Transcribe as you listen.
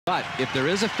But if there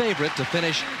is a favorite to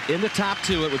finish in the top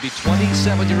two, it would be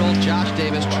 27-year-old Josh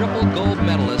Davis, triple gold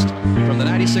medalist from the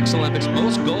 96 Olympics.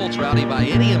 Most golds, Rowdy, by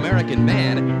any American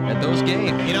man at those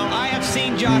games. You know, I have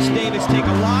seen Josh Davis take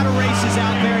a lot of races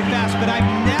out very fast, but I've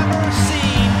never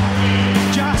seen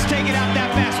Josh take it out that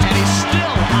fast. And he's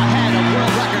still ahead of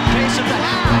world record pace at the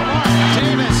halfway mark.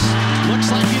 Davis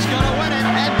looks like he's going to win it,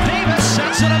 and Davis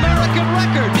sets an American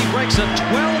record. He breaks a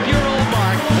 12-year-old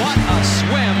mark. What a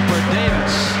swim for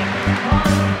Davis.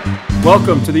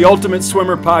 Welcome to the Ultimate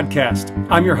Swimmer Podcast.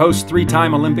 I'm your host,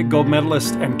 three-time Olympic gold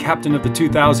medalist and captain of the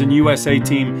 2000 USA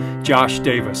team, Josh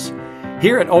Davis.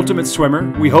 Here at Ultimate Swimmer,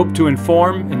 we hope to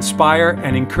inform, inspire,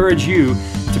 and encourage you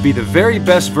to be the very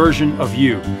best version of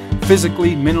you,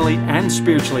 physically, mentally, and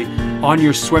spiritually, on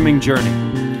your swimming journey.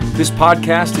 This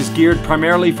podcast is geared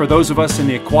primarily for those of us in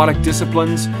the aquatic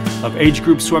disciplines of age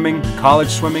group swimming, college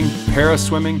swimming, para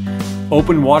swimming,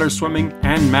 open water swimming,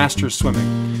 and masters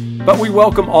swimming. But we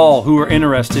welcome all who are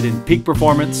interested in peak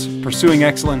performance, pursuing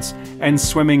excellence, and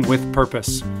swimming with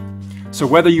purpose. So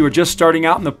whether you are just starting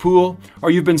out in the pool or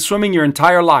you've been swimming your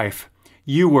entire life,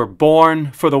 you were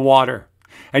born for the water,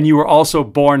 and you were also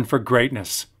born for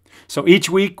greatness. So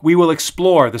each week we will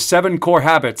explore the 7 core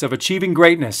habits of achieving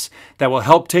greatness that will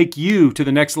help take you to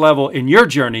the next level in your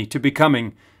journey to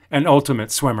becoming an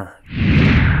ultimate swimmer.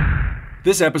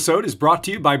 This episode is brought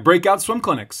to you by Breakout Swim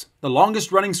Clinics, the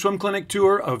longest-running swim clinic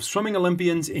tour of swimming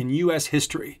Olympians in U.S.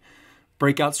 history.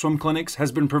 Breakout Swim Clinics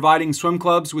has been providing swim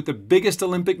clubs with the biggest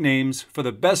Olympic names for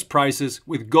the best prices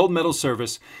with gold medal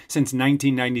service since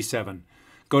 1997.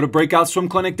 Go to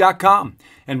breakoutswimclinic.com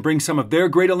and bring some of their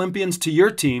great Olympians to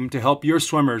your team to help your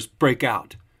swimmers break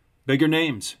out. Bigger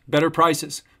names, better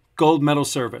prices, gold medal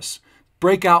service.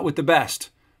 Break out with the best.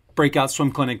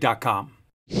 breakoutswimclinic.com.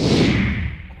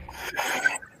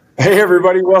 Hey,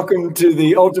 everybody. Welcome to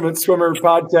the Ultimate Swimmer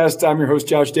Podcast. I'm your host,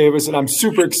 Josh Davis, and I'm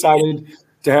super excited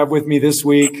to have with me this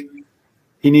week.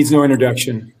 He needs no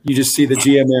introduction. You just see the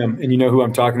GMM, and you know who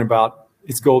I'm talking about.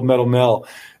 It's Gold Medal Mel.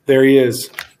 There he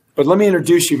is. But let me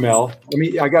introduce you, Mel.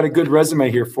 I got a good resume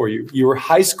here for you. You were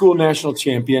high school national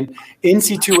champion,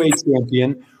 NC2A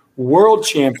champion, world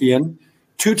champion,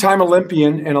 2-time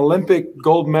Olympian and Olympic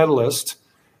gold medalist,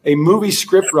 a movie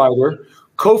scriptwriter,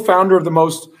 co-founder of the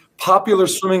most popular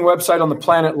swimming website on the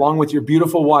planet, along with your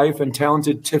beautiful wife and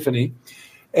talented Tiffany,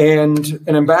 and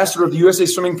an ambassador of the USA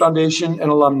Swimming Foundation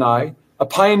and alumni, a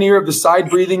pioneer of the side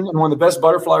breathing and one of the best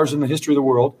butterflyers in the history of the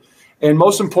world, and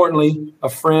most importantly, a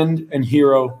friend and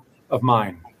hero of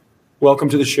mine. Welcome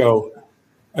to the show,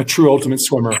 a true ultimate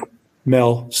swimmer,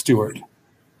 Mel Stewart.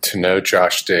 To know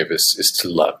Josh Davis is to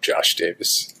love Josh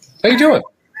Davis. How you doing?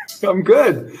 I'm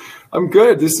good.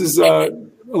 This is a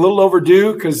little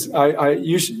overdue because I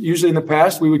usually in the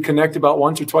past we would connect about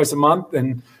once or twice a month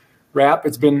and wrap.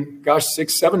 It's been,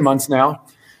 6-7 months now,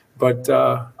 but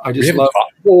I just love.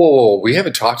 We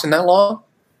haven't talked in that long.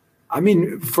 I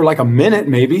mean, for like a minute,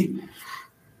 maybe.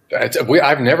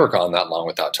 I've never gone that long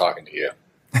without talking to you.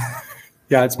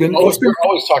 Yeah, it's been. We're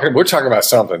always talking. We're talking about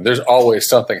something. There's always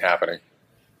something happening.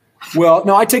 Well,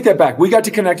 no, I take that back. We got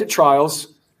to connect at trials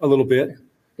a little bit.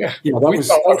 Yeah,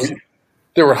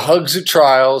 There were hugs at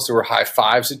trials. There were high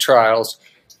fives at trials.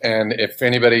 And if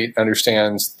anybody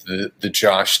understands the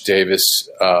Josh Davis,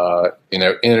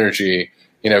 energy,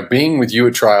 being with you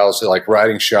at trials, like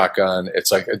riding shotgun,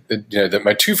 it's like,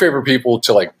 my 2 favorite people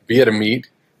to like be at a meet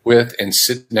with and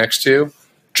sit next to,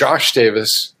 Josh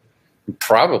Davis,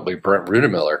 probably Brent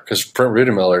Rudemiller, because Brent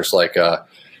Rudemiller is like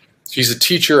he's a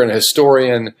teacher and a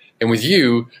historian. And with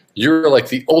you, you're like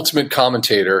the ultimate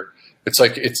commentator. It's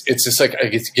like it's just like I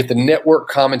get the network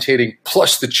commentating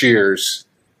plus the cheers.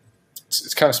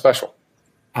 It's kind of special.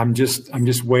 I'm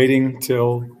just waiting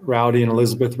till Rowdy and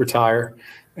Elizabeth retire,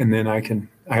 and then I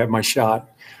have my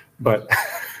shot. But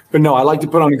no, I like to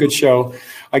put on a good show.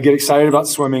 I get excited about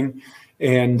swimming,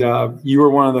 and you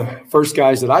were one of the first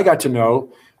guys that I got to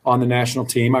know on the national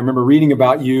team. I remember reading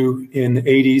about you in the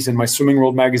 80s in my Swimming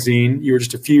World magazine. You were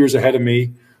just a few years ahead of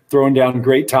me, throwing down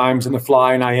great times in the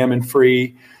fly and IM and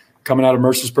free, coming out of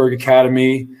Mercersburg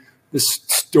Academy, this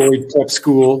storied prep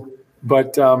school.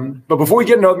 But before we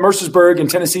get into Mercersburg and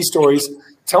Tennessee stories,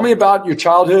 tell me about your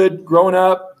childhood growing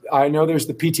up. I know there's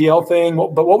the PTL thing,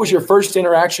 but what was your first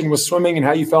interaction with swimming and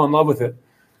how you fell in love with it?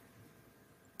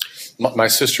 My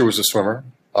sister was a swimmer.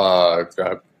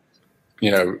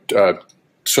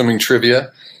 Swimming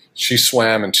trivia. She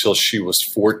swam until she was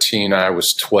 14. I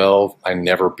was 12. I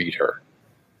never beat her.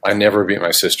 I never beat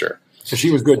my sister. So she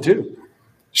was good too.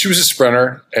 She was a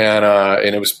sprinter, and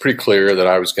it was pretty clear that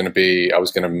I was going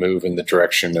to move in the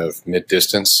direction of mid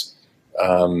distance.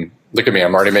 look at me,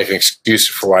 I'm already making excuses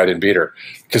for why I didn't beat her,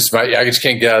 because I just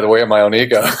can't get out of the way of my own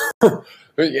ego.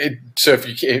 So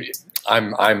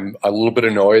I'm a little bit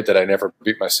annoyed that I never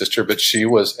beat my sister, but she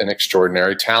was an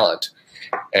extraordinary talent.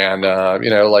 And,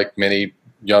 like many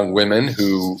young women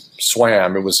who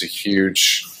swam, it was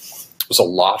a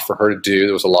lot for her to do.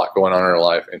 There was a lot going on in her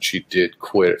life, and she did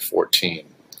quit at 14.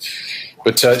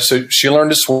 But so she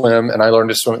learned to swim, and I learned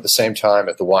to swim at the same time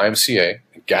at the YMCA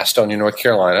in Gastonia, North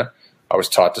Carolina. I was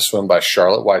taught to swim by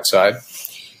Charlotte Whiteside,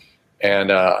 and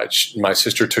my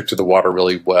sister took to the water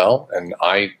really well, and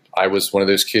I was one of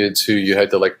those kids who you had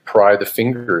to like pry the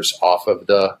fingers off of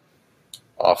the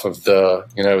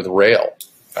the rail.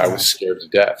 I was scared to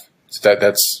death. So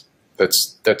that's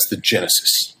the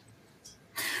genesis.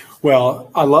 Well,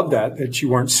 I love that you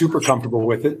weren't super comfortable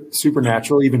with it,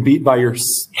 supernatural, even beat by your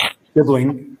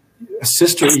sibling, a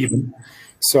sister even.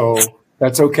 So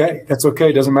that's okay. That's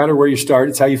okay. It doesn't matter where you start.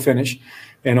 It's how you finish.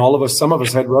 And some of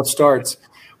us had rough starts.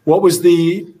 What was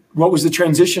the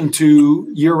transition to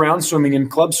year-round swimming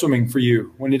and club swimming for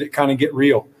you? When did it kind of get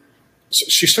real? So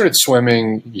she started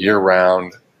swimming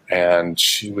year-round, and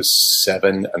she was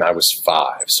 7 and I was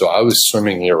 5. So I was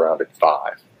swimming year-round at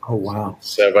 5. Oh, wow.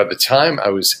 So by the time I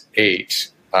was 8,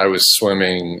 I was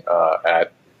swimming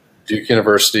at Duke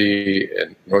University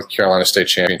and North Carolina State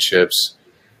Championships.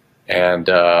 And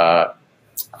I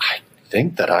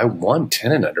think that I won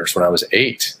 10 and unders when I was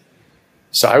 8.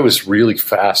 So I was really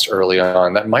fast early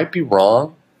on. That might be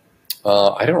wrong.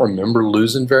 I don't remember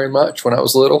losing very much when I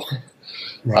was little.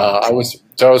 Right. I was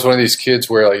one of these kids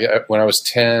where, like, when I was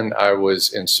 10, I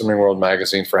was in Swimming World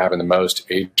magazine for having the most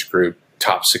age group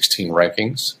top 16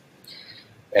 rankings,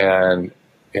 and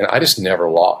I just never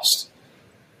lost.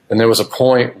 And there was a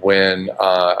point when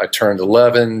I turned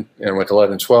 11 and went to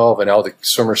 11, 12, and all the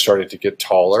swimmers started to get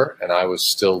taller, and I was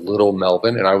still little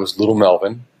Melvin, and I was little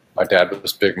Melvin. My dad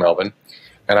was big Melvin,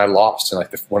 and I lost. And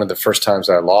one of the first times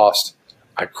I lost,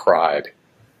 I cried.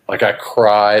 Like, I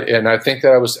cried, and I think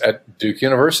that I was at Duke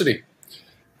University,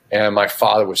 and my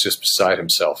father was just beside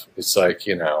himself. It's like,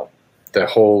 the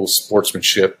whole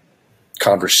sportsmanship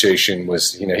conversation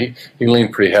was, he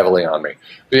leaned pretty heavily on me.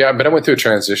 But I went through a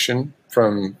transition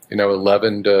from,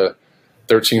 11 to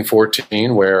 13,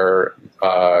 14, where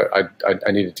I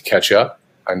needed to catch up.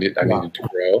 I needed to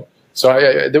grow.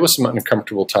 So there was some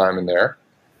uncomfortable time in there.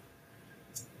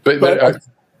 But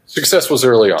success was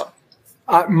early on.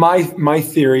 My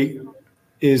theory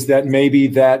is that maybe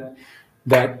that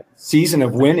season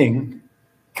of winning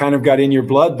kind of got in your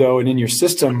blood, though, and in your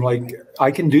system. Like,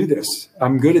 I can do this.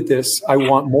 I'm good at this. I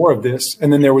want more of this.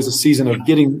 And then there was a season of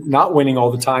not winning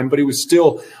all the time, but it was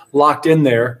still locked in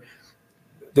there,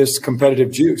 this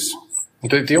competitive juice.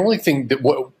 The only thing that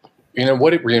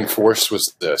what it reinforced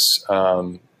was this.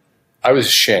 I was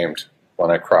ashamed when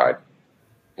I cried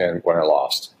and when I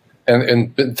lost.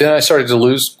 But then I started to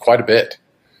lose quite a bit.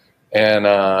 And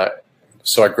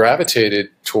so I gravitated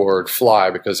toward fly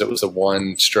because it was the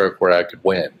one stroke where I could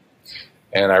win.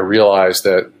 And I realized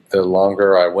that the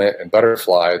longer I went in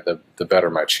butterfly, the better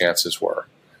my chances were.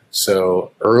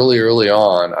 So early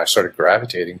on, I started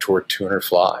gravitating toward 200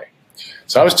 fly.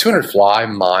 So I was 200 fly,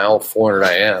 mile, 400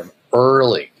 IM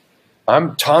early.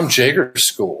 I'm Tom Jager's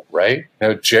school, right?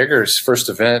 Jager's first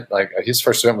event, his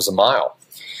first event was a mile.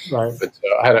 Right. But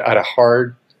I had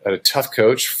a tough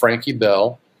coach, Frankie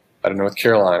Bell, out of North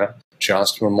Carolina,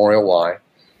 Johnston Memorial Y,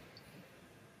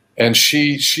 and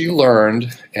she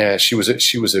learned, and she was a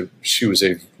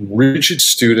rigid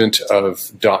student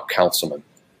of Doc Councilman.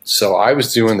 So I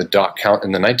was doing the Doc Count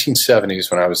in the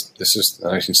 1970s this is the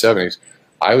 1970s.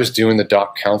 I was doing the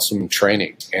Doc Councilman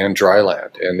training and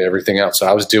dryland and everything else. So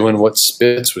I was doing what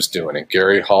Spitz was doing and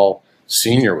Gary Hall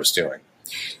Sr. was doing.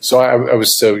 So I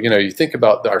was you think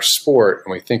about our sport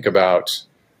and we think about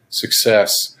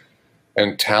success,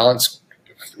 and talent's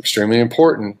extremely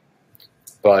important,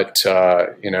 but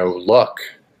luck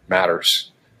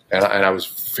matters. And I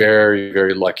was very,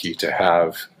 very lucky to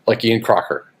have, like Ian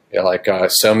Crocker,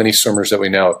 so many swimmers that we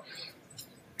know.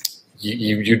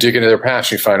 You dig into their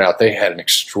past, and you find out they had an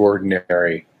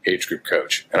extraordinary age group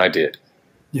coach, and I did.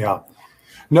 Yeah,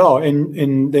 no,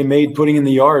 and they made putting in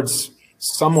the yards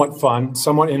somewhat fun,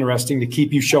 somewhat interesting to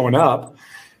keep you showing up.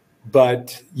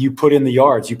 But you put in the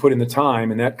yards, you put in the time,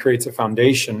 and that creates a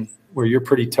foundation where you're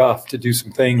pretty tough to do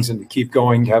some things and to keep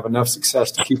going, to have enough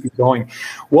success to keep you going.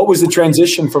 What was the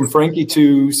transition from Frankie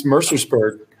to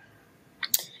Mercersburg?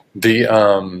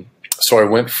 So I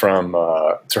went from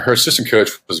to her assistant coach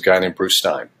was a guy named Bruce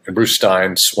Stein, and Bruce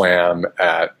Stein swam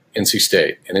at NC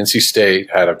State, and NC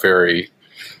State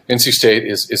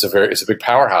is a big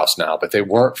powerhouse now, but they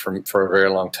weren't for a very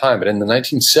long time. But in the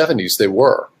 1970s, they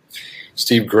were.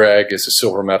 Steve Gregg is a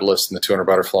silver medalist in the 200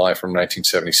 butterfly from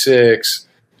 1976.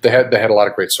 They had a lot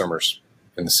of great swimmers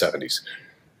in the 70s.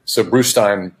 So Bruce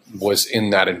Stein was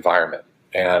in that environment,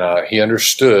 and he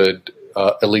understood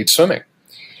elite swimming.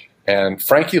 And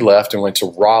Frankie left and went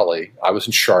to Raleigh. I was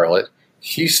in Charlotte.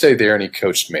 He stayed there and he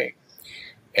coached me.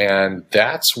 And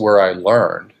that's where I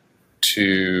learned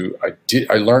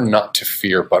I learned not to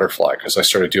fear butterfly, because I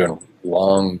started doing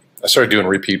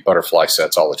repeat butterfly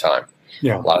sets all the time.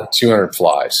 Yeah. A lot of 200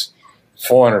 flies,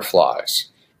 400 flies.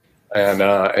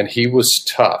 And he was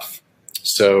tough.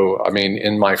 So, I mean,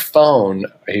 in my phone,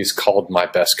 he's called my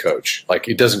best coach. Like,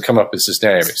 it doesn't come up as his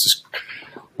name. It's just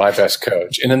my best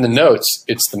coach. And in the notes,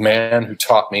 it's the man who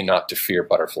taught me not to fear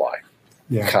butterfly.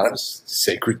 Yeah. Kind of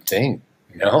sacred thing,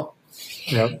 you know?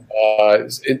 Yep.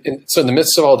 So in the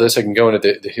midst of all this, I can go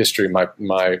into the history. When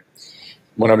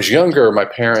I was younger, my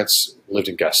parents lived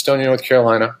in Gastonia, North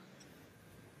Carolina.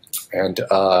 And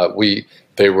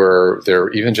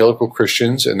they're evangelical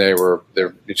Christians, and they're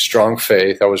strong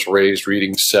faith. I was raised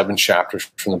reading 7 chapters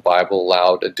from the Bible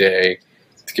aloud a day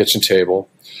at the kitchen table.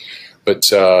 But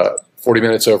 40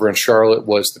 minutes over in Charlotte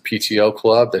was the PTL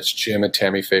Club. That's Jim and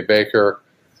Tammy Faye Baker.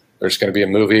 There's going to be a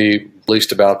movie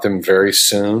released about them very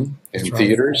soon in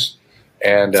theaters.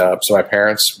 And so my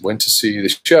parents went to see the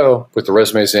show, put the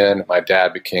resumes in. My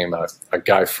dad became a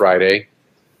Guy Friday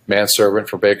manservant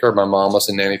for Baker. My mom was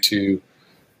a nanny to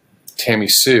Tammy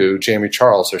Sue. Jamie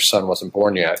Charles, their son, wasn't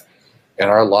born yet.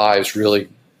 And our lives really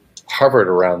hovered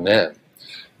around them.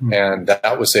 And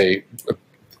that was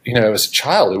as a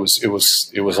child, it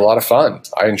was a lot of fun.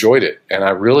 I enjoyed it. And I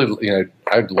really,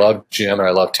 I loved Jim and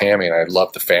I loved Tammy and I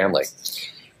loved the family.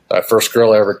 The first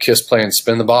girl I ever kissed playing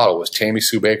Spin the Bottle was Tammy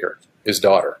Sue Baker, his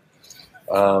daughter.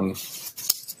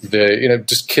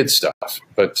 Just kid stuff.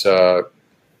 But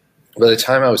by the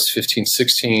time I was 15,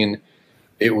 16,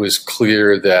 it was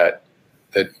clear that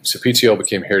PTO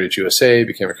became Heritage USA,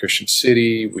 became a Christian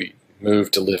city. We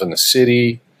moved to live in the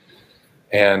city.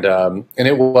 And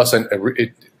it wasn't,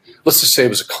 let's just say it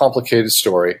was a complicated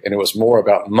story, and it was more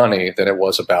about money than it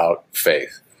was about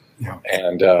faith. Yeah.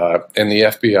 And the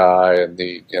FBI and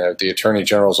the Attorney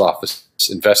General's office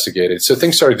investigated. So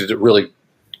things started to really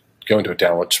go into a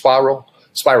downward spiral.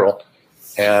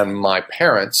 And my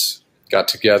parents got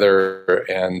together,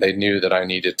 and they knew that I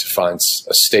needed to find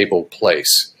a stable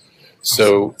place.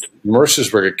 So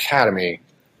Mercersburg Academy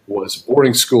was a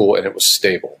boarding school, and it was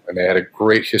stable, and they had a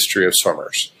great history of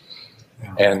swimmers.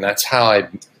 Yeah. And that's how I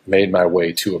made my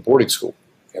way to a boarding school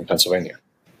in Pennsylvania.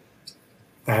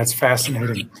 That's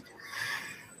fascinating.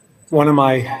 One of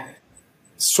my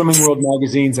Swimming World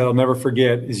magazines that I'll never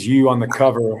forget is you on the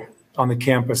cover on the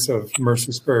campus of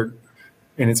Mercersburg,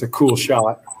 and it's a cool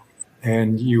shot.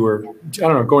 And you were,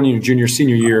 going into your junior,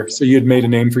 senior year, so you had made a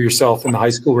name for yourself in the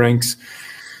high school ranks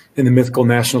in the mythical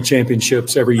national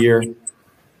championships every year.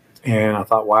 And I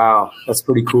thought, wow, that's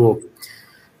pretty cool.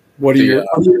 What are your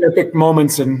epic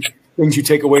moments and things you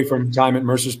take away from time at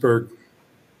Mercersburg?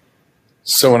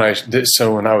 So when I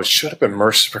showed up at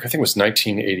Mercersburg, I think it was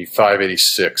 1985,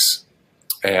 86.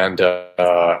 And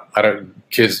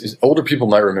older people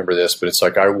might remember this, but it's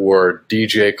like I wore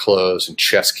DJ clothes and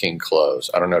Chess King clothes.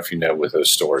 I don't know if you know what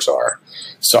those stores are.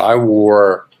 So I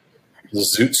wore the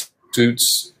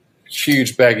suits,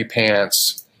 huge baggy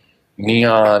pants,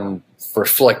 neon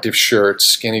reflective shirts,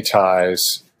 skinny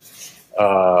ties,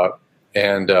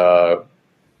 and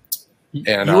you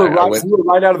were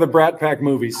right out of the Brat Pack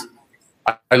movies.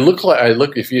 I look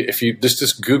if you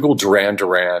just Google Duran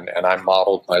Duran, and I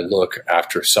modeled my look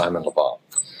after Simon Le Bon.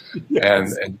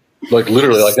 Yes. and like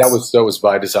literally, like that was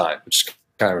by design, which is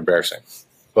kind of embarrassing.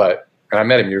 And I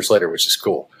met him years later, which is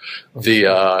cool.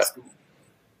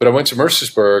 But I went to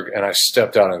Mercersburg and I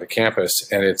stepped out on the campus,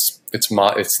 and it's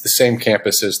the same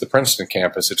campus as the Princeton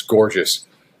campus. It's gorgeous,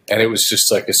 and it was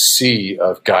just like a sea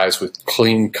of guys with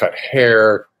clean cut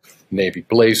hair, navy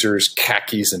blazers,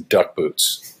 khakis, and duck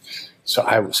boots. So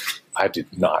I did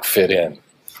not fit in.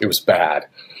 It was bad.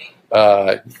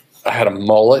 I had a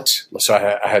mullet, so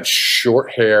I had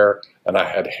short hair, and I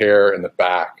had hair in the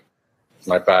back.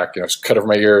 My back, it was cut over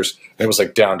my ears, and it was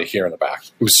like down to here in the back.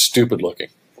 It was stupid looking.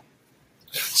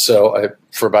 So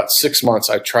for about 6 months,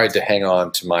 I tried to hang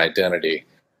on to my identity,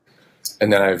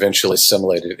 and then I eventually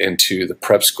assimilated into the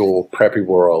prep school, preppy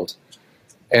world,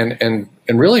 and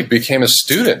really became a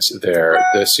student there.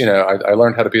 I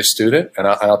learned how to be a student, and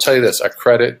I'll tell you this: I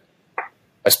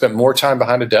spent more time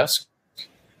behind a desk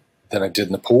than I did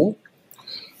in the pool,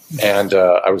 and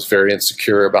I was very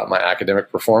insecure about my academic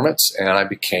performance, and I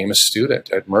became a student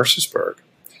at Mercersburg,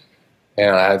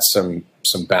 and I had some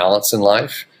balance in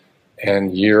life,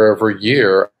 and year over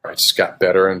year, I just got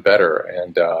better and better,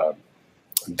 and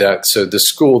so the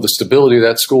school, the stability of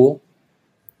that school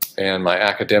and my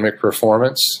academic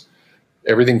performance,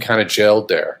 everything kind of gelled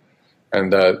there.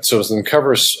 And so it was on the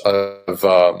covers of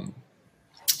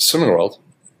Swimming World,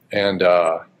 and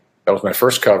that was my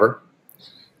first cover,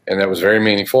 and that was very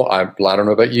meaningful. I don't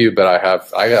know about you, but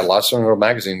I got lots of Swimming World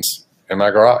magazines in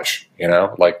my garage.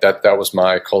 Like that was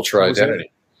my cultural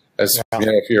identity. As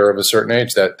if you're of a certain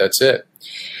age, that's it.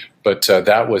 But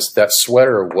that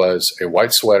sweater was a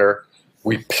white sweater.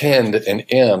 We pinned an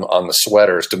M on the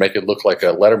sweaters to make it look like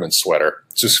a Letterman sweater,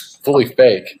 just fully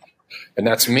fake. And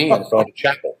that's me in front of the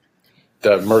chapel,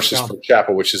 the Mercersburg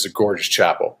Chapel, which is a gorgeous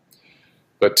chapel.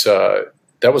 But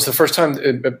that was the first time.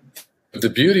 The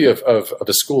beauty of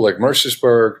a school like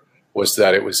Mercersburg was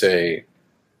that it was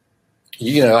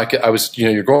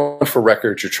you're going for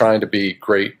records, you're trying to be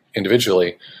great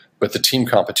individually, but the team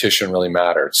competition really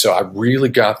mattered. So I really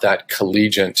got that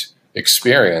collegiate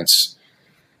experience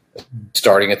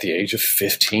starting at the age of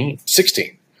 16.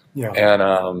 Yeah.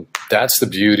 And that's the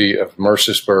beauty of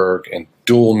Mercersburg and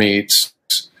dual meets.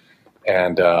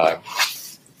 And I'll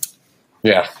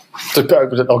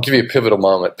give you a pivotal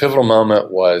moment. Pivotal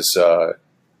moment was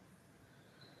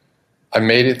I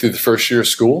made it through the first year of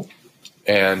school,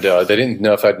 and they didn't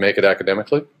know if I'd make it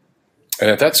academically. And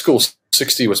at that school,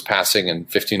 60 was passing and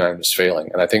 59 was failing.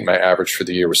 And I think my average for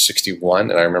the year was 61.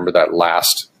 And I remember that it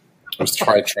was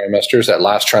trimesters. That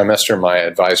last trimester, my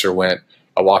advisor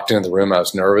I walked into the room, I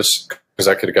was nervous because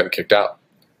I could have gotten kicked out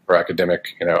for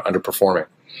academic, underperforming.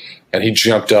 And he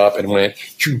jumped up and went,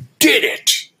 "You did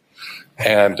it."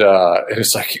 And it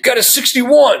was like, "You got a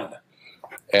 61."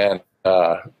 And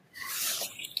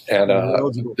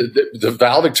the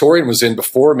valedictorian was in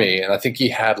before me, and I think he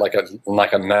had like a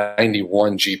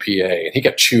 91 GPA, and he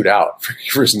got chewed out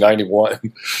for his 91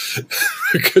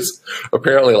 because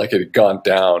apparently it had gone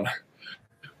down.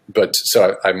 But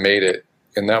so I made it,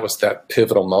 and that was that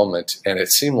pivotal moment. And it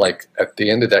seemed like at the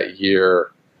end of that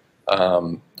year,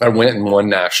 I went and won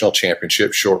national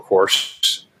championship short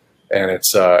course, and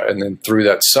and then through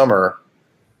that summer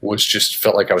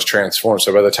felt like I was transformed.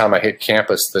 So by the time I hit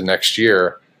campus the next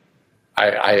year,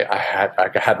 I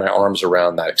had my arms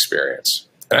around that experience.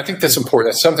 And I think that's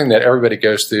important. That's something that everybody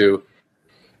goes through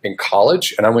in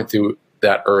college. And I went through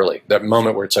that early, that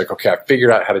moment where it's like, okay, I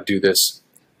figured out how to do this.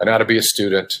 I know how to be a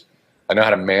student. I know how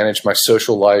to manage my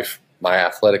social life, my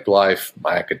athletic life,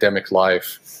 my academic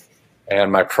life,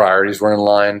 and my priorities were in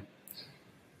line.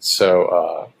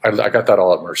 So I got that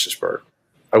all at Mercersburg.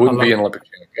 I wouldn't be an Olympic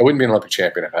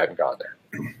champion if I hadn't gone there.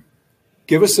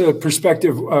 Give us a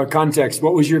perspective, context.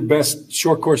 What was your best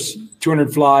short course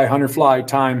 200 fly, 100 fly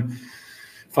time,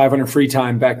 500 free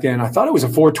time back then? I thought it was a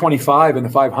 4:25 in the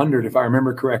 500, if I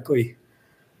remember correctly,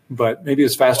 but maybe it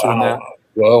was faster than that.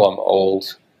 Well, I'm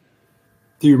old.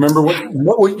 Do you remember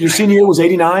what your senior year was?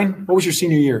 89? What was your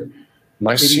senior year?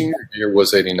 My senior year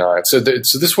was 89. So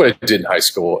this is what I did in high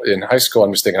school. In high school,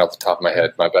 I'm just thinking off the top of my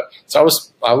head. So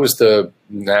I was the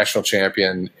national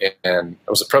champion, and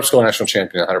I was a prep school national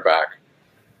champion in 100 back.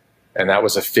 And that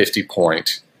was a 50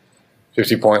 point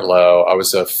low. I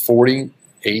was a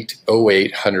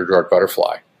 48.08 100-yard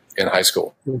butterfly in high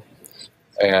school.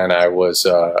 And I went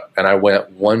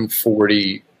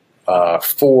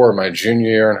 144 my junior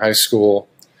year in high school.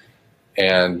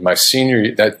 And my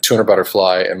senior, that 200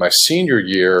 butterfly, and my senior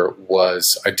year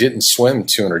I didn't swim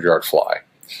 200-yard fly.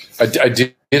 I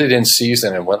did it in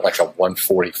season and went like a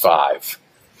 145.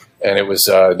 And it was,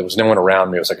 there was no one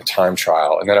around me. It was like a time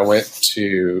trial. And then I went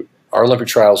to, our Olympic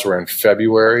trials were in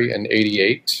February in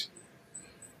 88.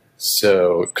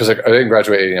 So, because I didn't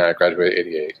graduate 89, I graduated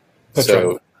 88. That's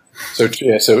right.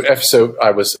 So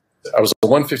I was a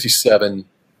 157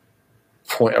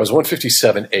 point. I was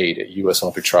 157.8 at U.S.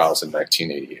 Olympic trials in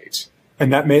 1988.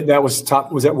 And that was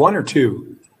top. Was that 1 or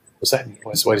 2? Wait a second.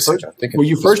 I'm thinking. Were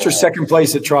you first or second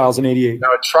place at trials in 88?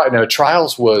 No,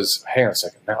 trials was. Hang on a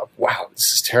second. Now, wow,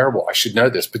 this is terrible. I should know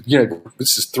this, but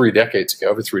this is 3 decades ago.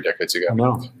 Over 3 decades ago.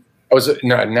 No. I was at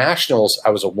nationals.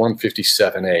 I was a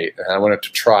 157.8, and I went up to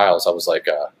trials. I was like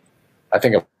I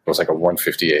think it was like a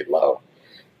 158 low,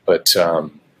 but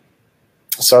so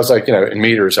I was like, in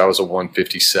meters, I was a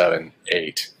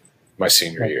 157.8 my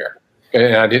senior year,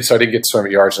 and I didn't get to swim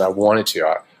at yards, and I wanted to.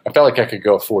 I felt like I could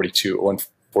go 142 or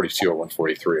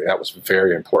 143, and that was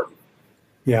very important.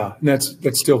 Yeah, and that's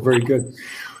still very good.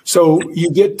 So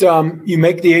you get you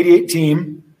make the 88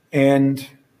 team, and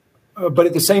but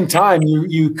at the same time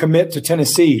you commit to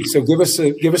Tennessee. So give us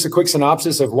a quick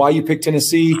synopsis of why you picked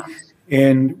Tennessee,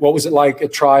 and what was it like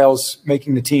at trials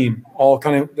making the team?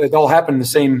 It all happened in the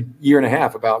same year and a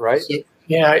half, about, right?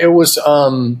 Yeah, it was.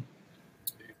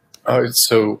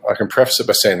 So I can preface it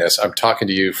by saying this. I'm talking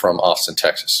to you from Austin,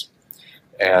 Texas.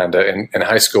 And in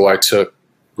high school, I took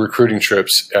recruiting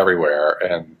trips everywhere.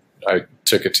 And I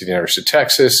took it to the University of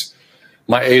Texas.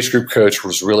 My age group coach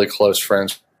was really close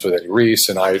friends with Eddie Reese,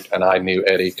 and I knew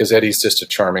Eddie because Eddie's just a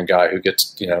charming guy who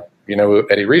gets, you know who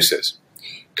Eddie Reese is,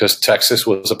 because Texas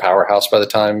was a powerhouse by the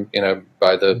time,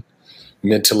 by the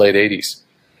mid to late 80s.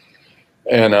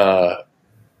 And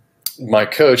my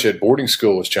coach at boarding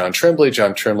school was John Tremblay.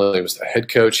 John Tremblay was the head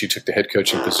coach. He took the head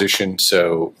coaching position.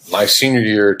 So my senior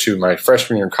year to my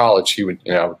freshman year in college, he would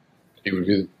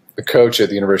be the coach at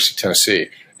the University of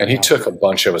Tennessee, and he took a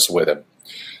bunch of us with him.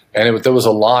 And there was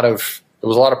a lot of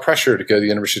pressure to go to the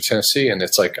University of Tennessee, and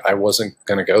it's like I wasn't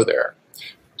going to go there. I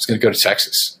was going to go to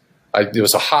Texas. It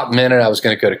was a hot minute. I was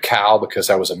going to go to Cal because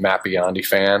I was a Matt Biondi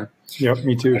fan. Yep,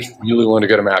 me too. I really wanted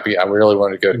to go to Matt. I really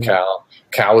wanted to go to Cal.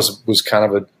 Cal was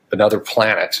kind of another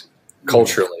planet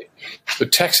culturally,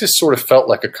 but Texas sort of felt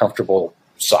like a comfortable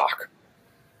sock.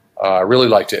 I really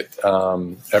liked it.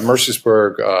 At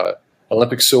Mercersburg,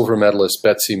 Olympic silver medalist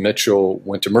Betsy Mitchell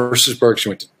went to Mercersburg. She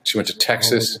went to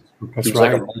Texas. That's she was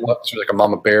right. She was like a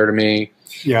mama bear to me.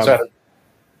 Yeah.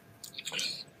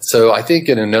 So I think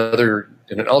in an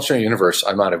alternate universe,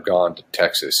 I might have gone to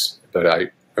Texas, but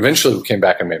I eventually came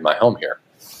back and made my home here.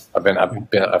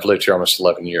 I've lived here almost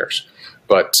 11 years.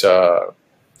 But so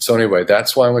anyway,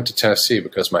 that's why I went to Tennessee,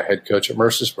 because my head coach at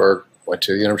Mercersburg went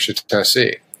to the University of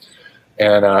Tennessee,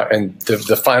 and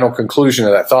the final conclusion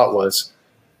of that thought was,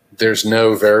 there's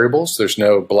no variables, there's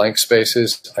no blank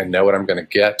spaces. I know what I'm going to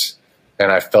get, and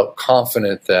I felt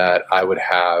confident that I would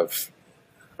have.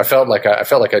 I felt like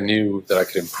I knew that I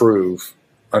could improve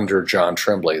under John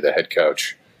Tremblay, the head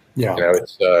coach. Yeah,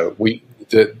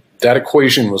 that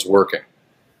equation was working.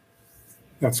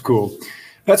 That's cool.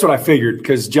 That's what I figured,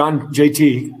 because John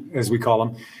JT, as we call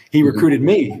him, he recruited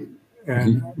me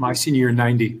in my senior year in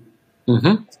 '90,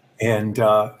 and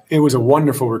it was a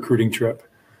wonderful recruiting trip.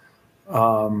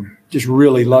 Just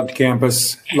really loved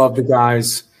campus, loved the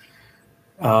guys.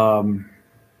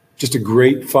 Just a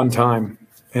great fun time.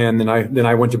 And then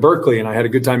I went to Berkeley, and I had a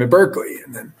good time at Berkeley.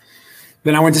 And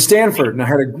then I went to Stanford, and I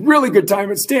had a really good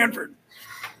time at Stanford.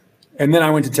 And then I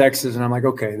went to Texas, and I'm like,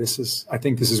 okay, I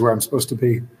think this is where I'm supposed to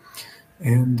be.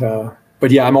 And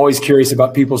but yeah, I'm always curious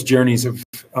about people's journeys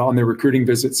on their recruiting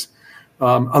visits.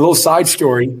 A little side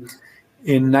story: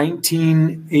 in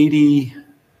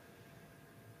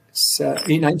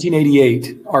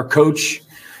 1988, our coach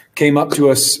came up to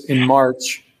us in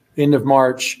March, end of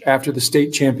March, after the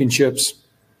state championships,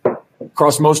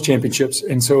 across most championships.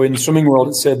 And so in Swimming World,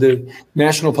 it said the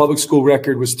national public school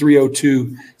record was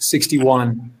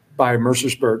 3:02:61 by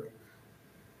Mercersburg.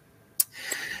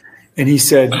 And he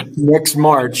said, next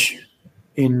March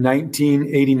in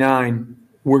 1989,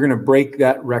 we're going to break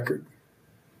that record.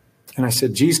 And I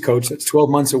said, geez, coach, that's 12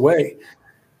 months away,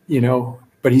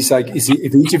 But he's like,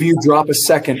 if each of you drop a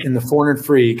second in the 400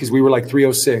 free, because we were like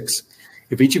 3:06,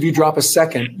 if each of you drop a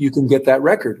second, you can get that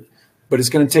record. But it's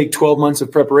going to take 12 months of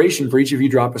preparation for each of you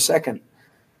drop a second.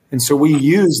 And so we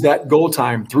used that goal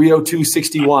time,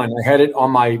 3:02:61. I had it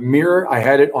on my mirror. I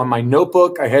had it on my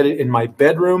notebook. I had it in my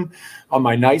bedroom, on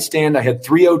my nightstand. I had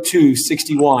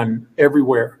 3:02:61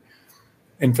 everywhere.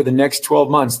 And for the next 12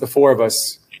 months, the four of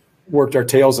us worked our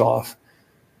tails off.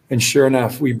 And sure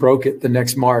enough, we broke it the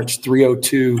next March,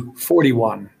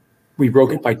 3:02:41. We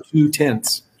broke it by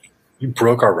 0.2. You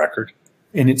broke our record?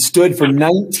 And it stood for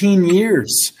 19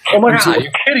 years. Oh my God, are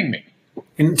you kidding me?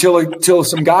 Until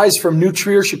some guys from New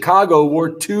Trier, Chicago wore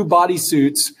 2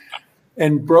 bodysuits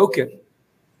and broke it.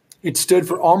 It stood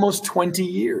for almost 20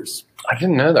 years. I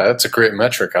didn't know that. That's a great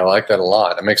metric. I like that a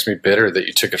lot. It makes me bitter that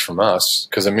you took it from us,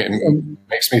 because it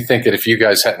makes me think that if you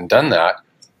guys hadn't done that,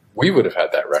 we would have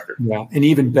had that record. Yeah, and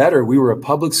even better, we were a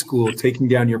public school taking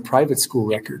down your private school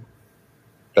record.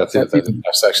 That's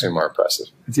actually more impressive.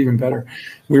 It's even better.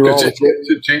 We were all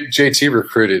JT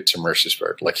recruited to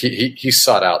Mercersburg. Like he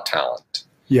sought out talent.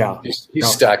 Yeah, he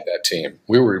stacked that team.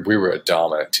 We were a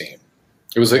dominant team.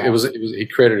 He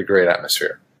created a great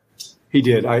atmosphere. He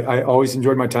did. I always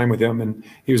enjoyed my time with him, and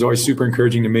he was always super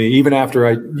encouraging to me. Even after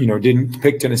I didn't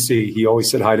pick Tennessee, he always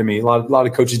said hi to me. A lot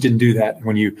of coaches didn't do that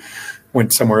when you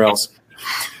went somewhere else.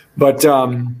 But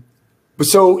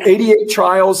so 88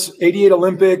 trials, 88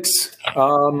 Olympics, a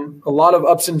lot of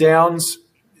ups and downs.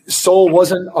 Seoul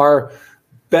wasn't our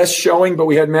best showing, but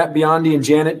we had Matt Biondi and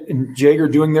Janet and Jaeger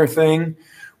doing their thing,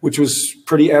 which was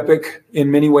pretty epic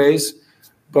in many ways.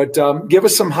 But give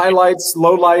us some highlights,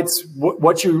 lowlights,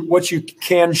 what you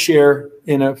can share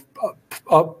in a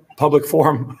public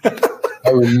forum. I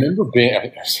remember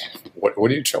being. What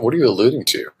are you alluding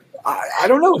to? I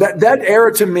don't know. That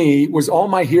era to me was all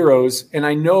my heroes, and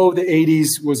I know the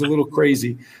 '80s was a little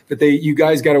crazy that you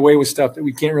guys got away with stuff that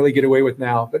we can't really get away with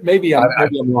now. But maybe I'm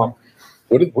wrong.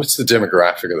 What's the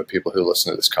demographic of the people who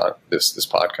listen to this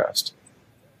podcast?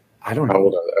 I don't know. How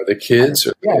old are they? Kids?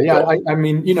 Yeah. I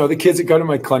mean, the kids that go to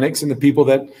my clinics and the people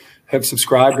that have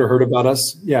subscribed or heard about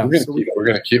us. Yeah, we're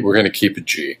gonna keep it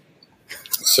G.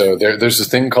 So there's this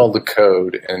thing called the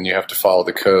code, and you have to follow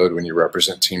the code when you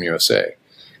represent Team USA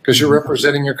because you're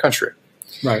representing your country,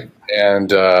 right?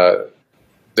 And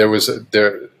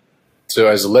So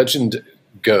as legend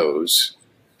goes,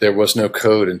 there was no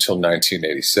code until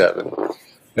 1987,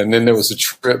 and then there was a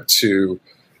trip to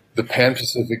the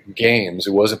Pan-Pacific Games.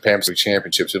 It wasn't Pan-Pacific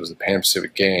Championships; it was the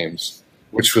Pan-Pacific Games,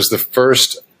 which was the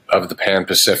first of the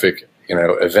Pan-Pacific,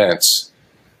 events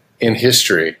in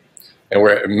history. And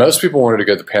where most people wanted to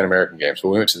go to the Pan American Games, but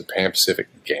we went to the Pan Pacific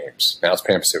Games. Now it's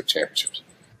Pan Pacific Championships.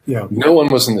 Yeah. No one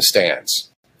was in the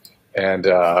stands, and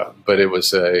but it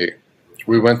was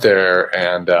we went there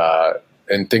and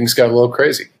things got a little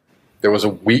crazy. There was a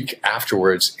week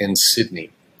afterwards in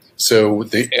Sydney, so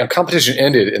the competition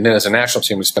ended, and then as a national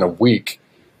team, we spent a week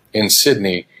in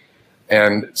Sydney.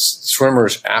 And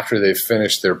swimmers, after they've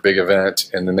finished their big event,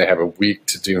 and then they have a week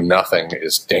to do nothing,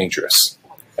 is dangerous.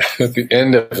 At the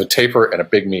end of a taper and a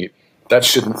big meet, that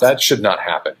should not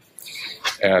happen.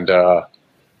 And the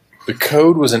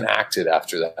code was enacted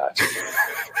after that.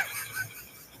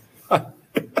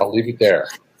 I'll leave it there.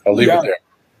 It there.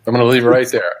 I'm going to leave it right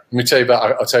there. Let me tell you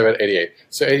about. I'll tell you about '88.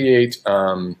 So '88,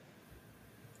 I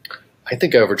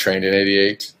think I overtrained in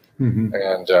 '88,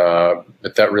 and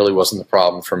but that really wasn't the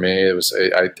problem for me. It was.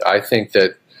 I think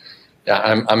that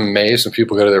I'm amazed when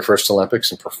people go to their first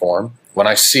Olympics and perform. When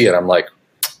I see it, I'm like,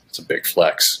 it's a big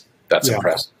flex. That's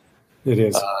impressive. It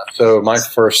is. So my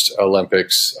first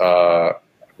Olympics, I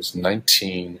was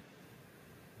 19,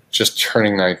 just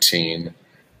turning 19,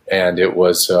 and it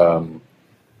was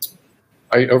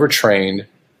I overtrained.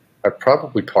 I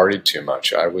probably partied too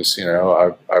much. I was,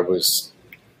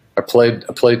 I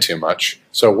played too much.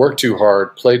 So I worked too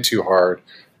hard, played too hard,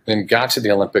 then got to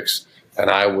the Olympics, and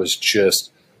I was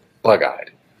just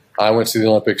bug-eyed. I went to the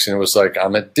Olympics, and it was like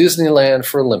I'm at Disneyland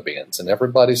for Olympians, and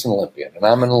everybody's an Olympian, and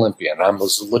I'm an Olympian. I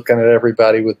was looking at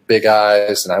everybody with big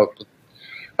eyes, and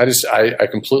I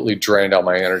completely drained all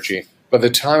my energy. By the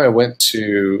time I went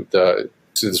to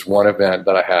this one event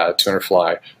that I had, 200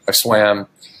 fly, I swam.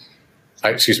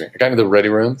 I got into the ready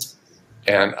room,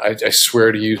 and I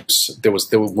swear to you, there was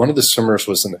one of the swimmers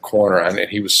was in the corner, and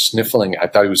he was sniffling. I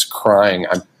thought he was crying.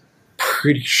 I'm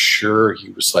pretty sure he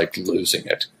was like losing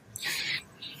it.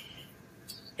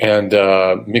 And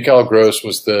Mikael Gross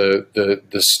was the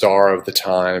star of the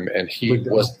time, and he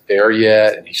wasn't there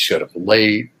yet, and he showed up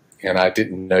late, and I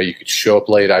didn't know you could show up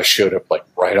late. I showed up like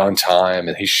right on time,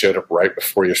 and he showed up right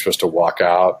before you're supposed to walk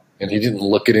out, and he didn't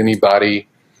look at anybody.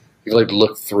 He like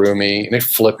looked through me, and it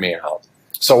flipped me out.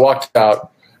 So I walked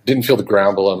out, didn't feel the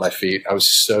ground below my feet. I was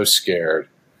so scared,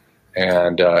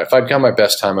 and if I'd got my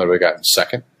best time, I would have gotten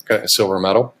second, got a silver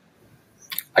medal.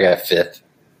 I got fifth.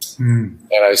 And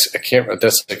I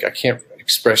can't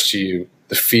express to you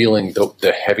the feeling,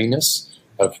 the heaviness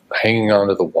of hanging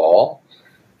onto the wall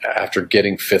after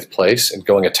getting fifth place and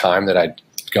going a time that I'd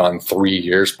gone 3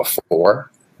 years before.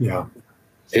 Yeah.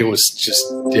 It was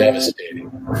just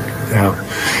devastating.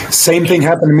 Yeah. Same thing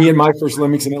happened to me in my first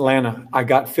Olympics in Atlanta. I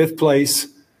got fifth place.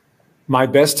 My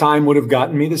best time would have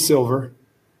gotten me the silver.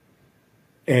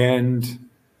 And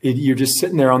you're just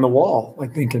sitting there on the wall,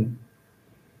 like thinking,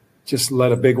 just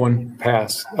let a big one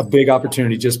pass. A big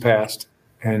opportunity just passed.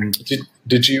 And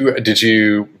do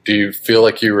you feel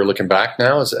like you were looking back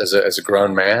now as a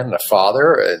grown man and a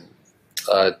father? And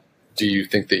do you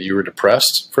think that you were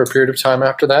depressed for a period of time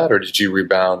after that, or did you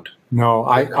rebound? No,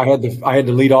 I had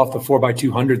to lead off the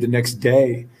 4x200 the next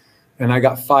day, and I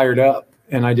got fired up,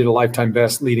 and I did a lifetime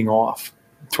best leading off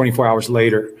 24 hours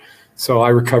later. So I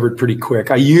recovered pretty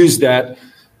quick. I used that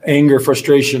anger,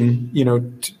 frustration,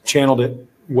 channeled it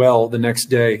well the next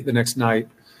day, the next night.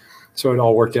 So it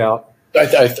all worked out.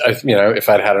 If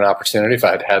I'd had an opportunity, if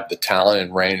I'd had the talent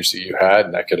and range that you had,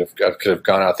 and I could have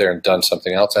gone out there and done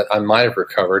something else, I might have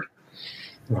recovered.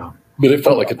 Wow. But it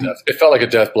felt like a death. It felt like a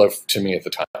death blow to me at the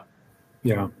time.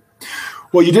 Yeah.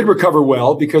 Well, you did recover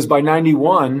well, because by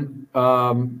 91,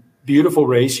 beautiful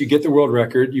race, you get the world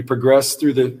record, you progress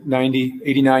through the 90,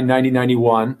 89, 90,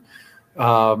 91.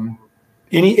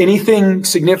 Anything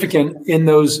significant in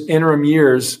those interim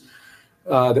years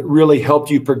that really helped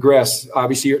you progress?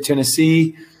 Obviously, you're at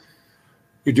Tennessee.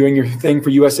 You're doing your thing for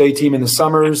USA team in the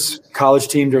summers, college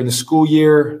team during the school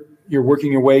year. You're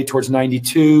working your way towards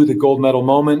 92, the gold medal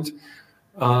moment.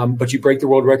 but you break the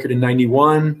world record in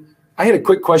 91. I had a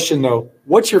quick question, though.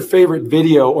 What's your favorite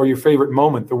video or your favorite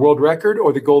moment, the world record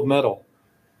or the gold medal?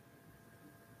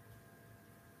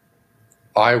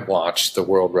 I watch the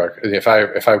world record. If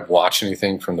I watch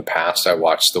anything from the past, I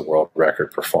watch the world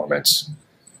record performance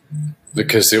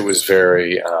because it was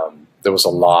very there was a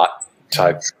lot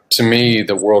tied to me.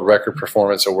 The world record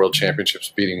performance at World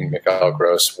Championships, beating Mikael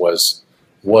Gross, was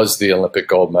the Olympic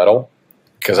gold medal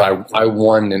because I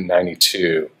won in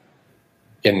 '92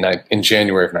 in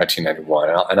January of 1991,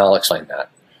 and I'll explain that.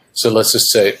 So let's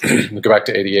just say we go back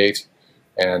to '88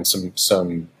 and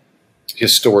some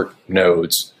historic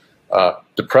nodes.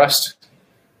 Depressed,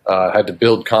 had to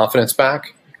build confidence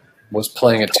back, was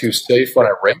playing it too safe when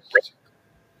I raced.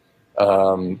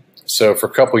 So for a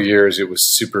couple of years, it was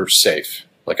super safe.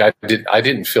 Like I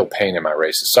didn't feel pain in my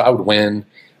races. So I would win.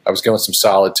 I was going some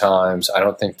solid times. I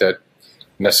don't think that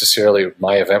necessarily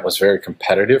my event was very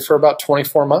competitive for about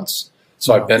 24 months.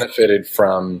 So I benefited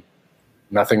from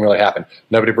nothing really happened.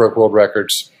 Nobody broke world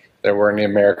records. There weren't any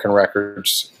American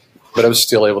records, but I was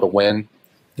still able to win.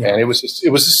 And it was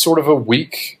just sort of a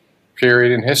weak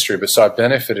period in history, but so I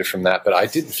benefited from that. But I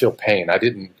didn't feel pain. I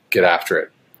didn't get after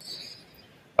it.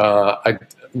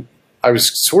 I was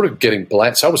sort of getting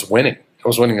bland. So I was winning. I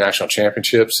was winning national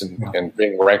championships and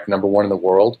being ranked #1 in the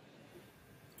world.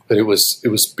 But it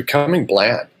was becoming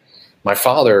bland. My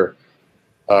father,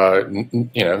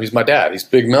 he's my dad. He's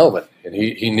Big Melvin, and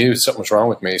he knew something was wrong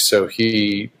with me. So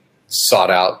he sought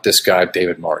out this guy,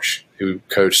 David Marsh, who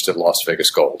coached at Las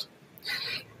Vegas Gold.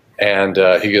 And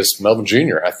he goes, Melvin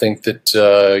Jr., I think that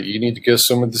you need to go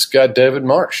swim with this guy, David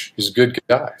Marsh. He's a good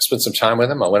guy. I spent some time with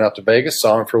him. I went out to Vegas,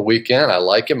 saw him for a weekend. I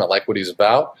like him. I like what he's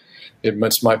about. It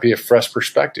might be a fresh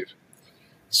perspective.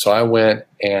 So I went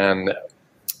and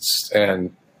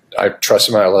I trust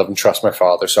him. I love and trust my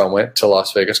father. So I went to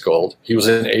Las Vegas Gold. He was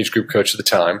an age group coach at the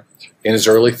time, in his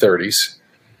early 30s.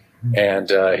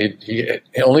 And he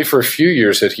only for a few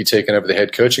years had he taken over the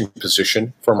head coaching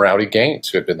position from Rowdy Gaines,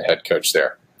 who had been the head coach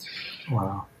there.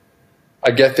 Wow. I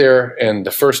get there, and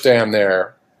the first day I'm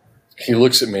there, he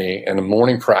looks at me in the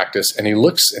morning practice, and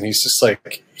he's just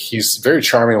like, he's very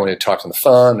charming when he talked on the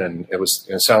phone, and it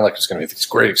sounded like it was going to be this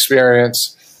great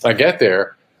experience. And I get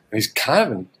there, and he's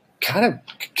kind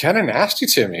of nasty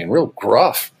to me and real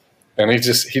gruff. And he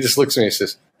just looks at me and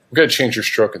says, "I'm going to change your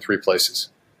stroke in 3 places."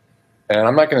 And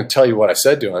I'm not going to tell you what I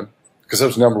said to him because I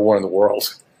was #1 in the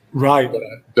world. Right.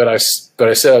 But I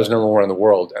said I was #1 in the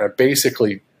world, and I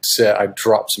basically said I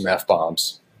dropped some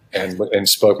F-bombs and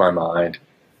spoke my mind.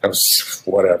 I was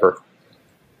whatever.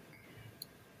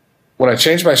 When I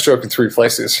changed my stroke in 3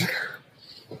 places,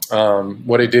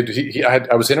 what I did,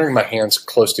 I was entering my hands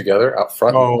close together out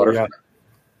front. Yeah.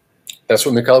 That's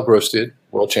what Mikael Gross did,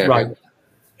 world champion. Right.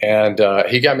 And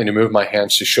he got me to move my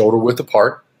hands to shoulder width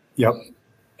apart. Yep.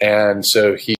 And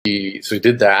so he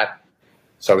did that.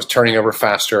 So I was turning over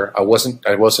faster. I wasn't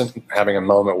having a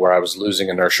moment where I was losing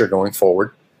inertia going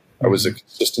forward. I was a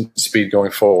consistent speed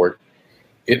going forward.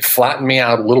 It flattened me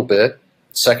out a little bit,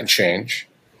 second change.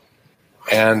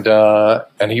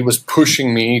 And he was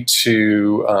pushing me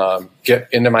to get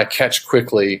into my catch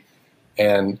quickly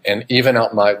and even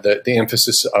out the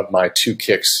emphasis of my 2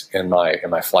 kicks in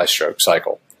my fly stroke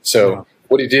cycle. So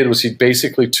what he did was he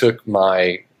basically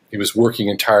he was working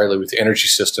entirely with energy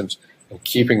systems and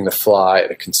keeping the fly at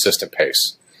a consistent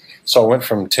pace. So I went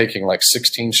from taking like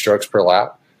 16 strokes per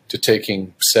lap to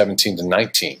taking 17 to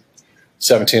 19.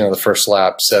 17 on the first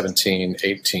lap, 17,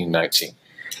 18, 19.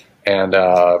 And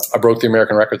I broke the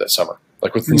American record that summer,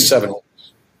 like within 7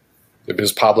 weeks. It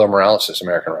was Pablo Morales'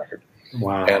 American record.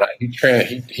 Wow. And he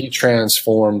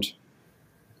transformed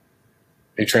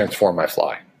my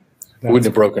fly. I wouldn't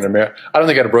have broken I don't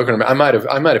think I'd have broken I might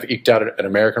have eked out an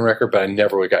American record, but I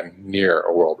never would have gotten near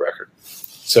a world record.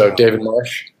 So David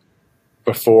Marsh,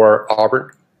 before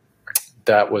Auburn,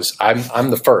 I'm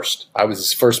the first. I was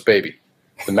his first baby.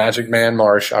 The Magic Man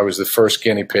Marsh, I was the first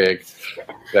guinea pig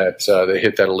that they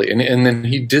hit that elite. And then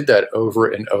he did that over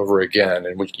and over again.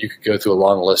 And you could go through a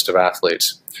long list of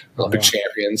athletes, Olympic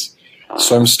champions,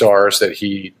 swim stars that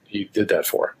he did that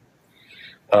for.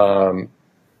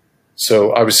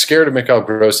 So I was scared of Mikael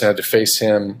Gross and had to face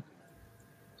him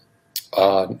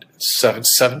 7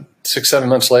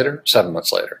 months later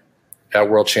at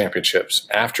World Championships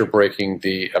after breaking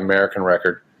the American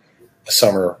record the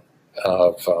summer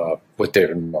of with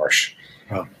David Marsh.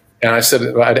 Wow. And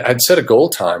I'd set a goal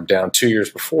time down 2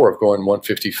 years before of going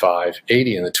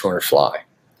 155.80 in the 200 fly.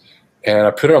 And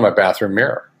I put it on my bathroom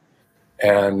mirror.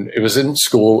 And it was in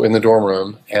school, in the dorm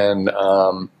room. And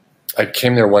I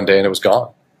came there one day and it was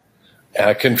gone. And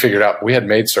I couldn't figure it out. We had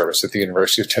maid service at the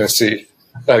University of Tennessee.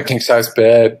 Had a king-size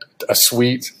bed, a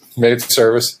suite, maid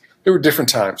service. There were different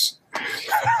times.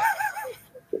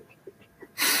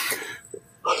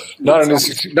 Not an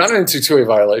NCAA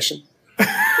violation.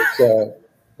 But,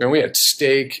 we had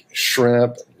steak,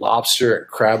 shrimp, lobster, and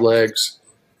crab legs.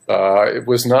 It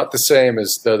was not the same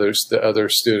as the other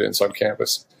students on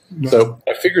campus. No. So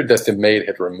I figured that the maid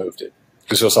had removed it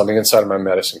because there was something inside of my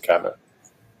medicine cabinet.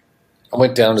 I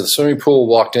went down to the swimming pool,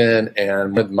 walked in,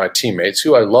 and one of my teammates,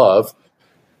 who I love,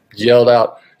 yelled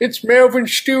out, "It's Melvin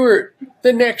Stewart,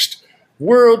 the next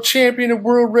world champion and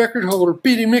world record holder,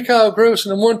 beating Mikhail Gross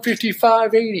in a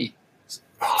 155.80.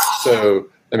 So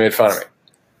they made fun of me.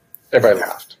 Everybody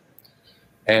laughed.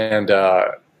 And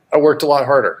I worked a lot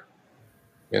harder.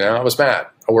 I was mad.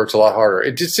 I worked a lot harder.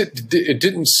 It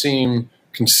didn't seem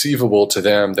conceivable to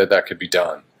them that could be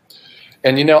done.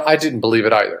 And, I didn't believe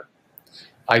it either.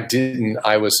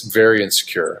 I was very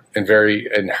insecure and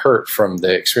hurt from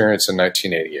the experience in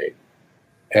 1988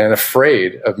 and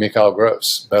afraid of Mikhail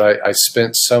Gross. But I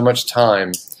spent so much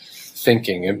time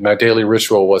thinking, and my daily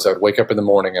ritual was I would wake up in the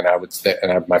morning and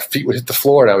my feet would hit the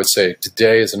floor and I would say,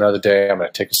 today is another day. I'm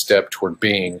going to take a step toward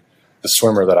being the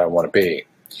swimmer that I want to be.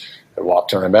 I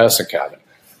walked to my medicine cabinet.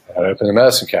 I'd open the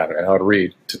medicine cabinet and I would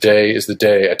read, today is the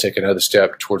day I take another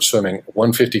step towards swimming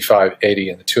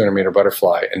 155.80 in the 200-meter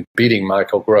butterfly and beating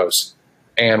Michael Gross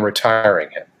and retiring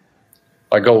him.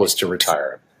 My goal was to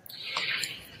retire him.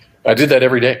 I did that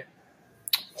every day.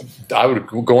 I would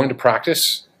go into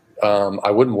practice. I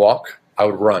wouldn't walk. I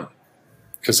would run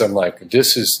because I'm like,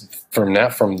 this is from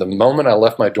the moment I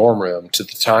left my dorm room to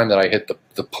the time that I hit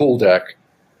the pool deck,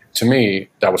 to me,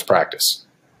 that was practice.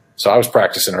 So I was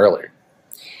practicing early.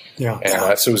 Yeah.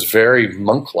 And so it was very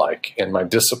monk-like in my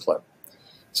discipline.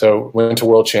 So went to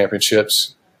world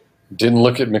championships, didn't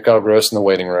look at Mikhail Gross in the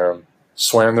waiting room,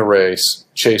 swam the race,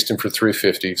 chased him for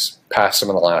 350s, passed him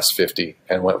in the last 50,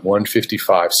 and went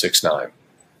 155.69.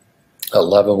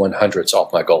 11 100ths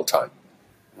off my goal time.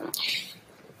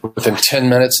 Within 10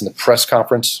 minutes in the press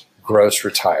conference, Gross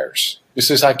retires. He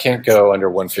says, I can't go under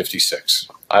 156.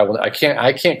 I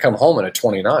can't come home in a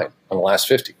 29 on the last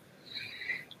 50.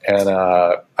 And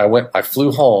I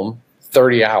flew home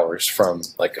 30 hours from,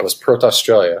 I was Perth,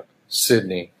 Australia,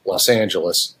 Sydney, Los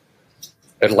Angeles,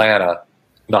 Atlanta,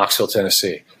 Knoxville,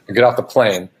 Tennessee. I get off the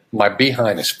plane, my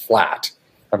behind is flat.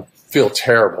 I feel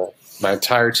terrible. My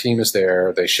entire team is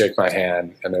there. They shake my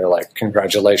hand and they're like,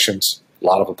 congratulations, a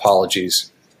lot of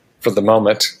apologies for the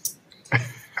moment.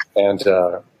 And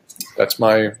that's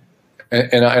my,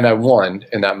 and I won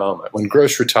in that moment. When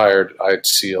Gross retired, I had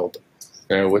sealed,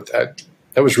 with that.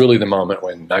 That was really the moment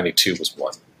when 92 was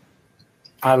won.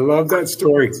 I love that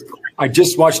story. I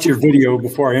just watched your video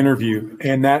before our interview,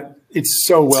 and it's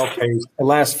so well paced. The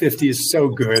last 50 is so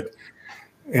good,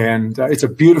 and it's a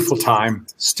beautiful time.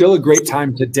 Still a great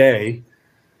time today,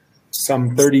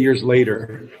 some 30 years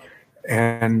later,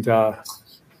 and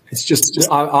it's just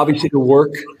obviously the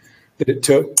work that it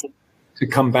took to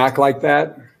come back like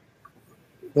that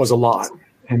was a lot,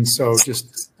 and so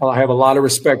I have a lot of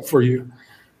respect for you.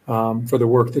 For the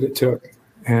work that it took.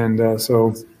 And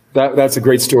so that's a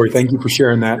great story. Thank you for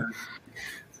sharing that.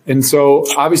 And so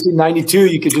obviously 92,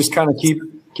 you could just kind of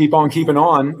keep on keeping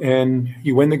on and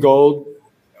you win the gold.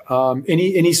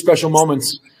 Any special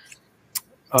moments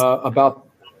about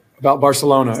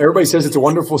Barcelona? Everybody says it's a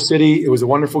wonderful city. It was a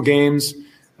wonderful games.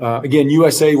 Again,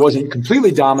 USA wasn't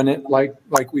completely dominant like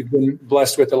we've been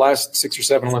blessed with the last 6 or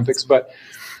 7 Olympics, but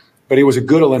it was a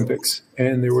good Olympics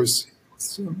and there was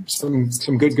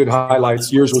some good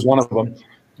highlights. Yours was one of them.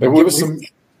 But give us some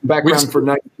background for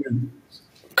 92.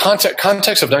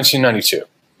 Context of 1992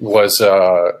 was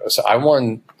so I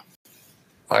won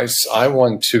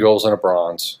 2 golds and a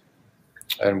bronze,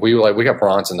 and we got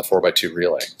bronze in the 4x2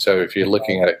 relay. So if you're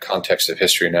looking at it context of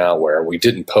history now, where we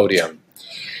didn't podium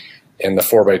in the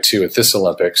 4x2 at this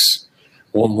Olympics,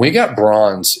 when we got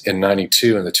bronze in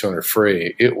 92 in the 200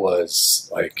 free, it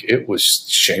was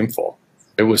shameful.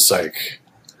 It was like,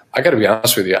 I got to be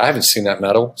honest with you, I haven't seen that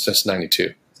medal since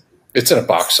 92. It's in a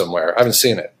box somewhere. I haven't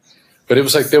seen it. But it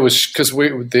was like because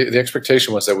the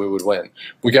expectation was that we would win.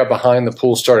 We got behind, the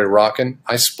pool started rocking.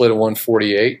 I split a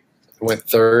 148, went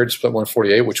third, split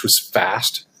 148, which was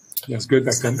fast. Yeah, it was good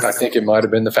back then. I think it might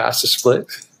have been the fastest split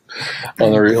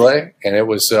on the relay. And it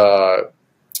was,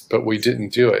 but we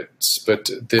didn't do it. But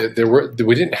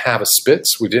we didn't have a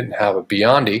Spitz. We didn't have a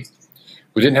Biondi.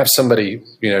 We didn't have somebody,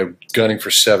 gunning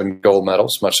for 7 gold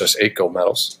medals, much less 8 gold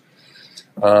medals.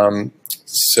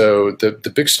 So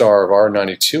the big star of our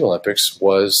 92 Olympics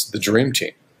was the Dream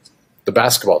Team, the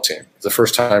basketball team, the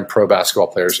first time pro basketball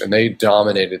players, and they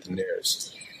dominated the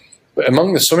news. But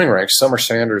among the swimming ranks, Summer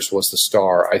Sanders was the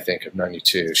star, I think, of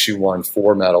 '92. She won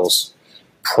 4 medals,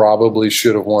 probably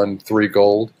should have won 3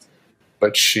 gold.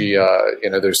 But she,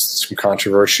 there's some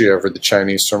controversy over the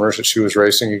Chinese swimmers that she was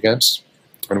racing against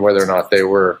and whether or not they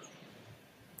were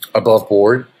above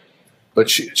board.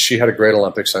 But she had a great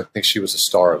Olympics. I think she was a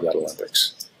star of that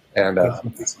Olympics. And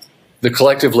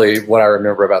collectively, what I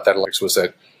remember about that Olympics was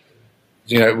that,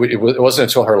 it wasn't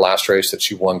until her last race that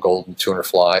she won gold in 200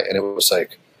 fly. And it was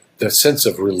like the sense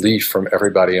of relief from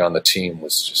everybody on the team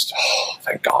was just, oh,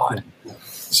 thank God.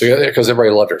 So, yeah, because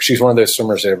everybody loved her. She's one of those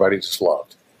swimmers everybody just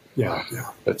loved. Yeah.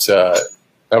 But that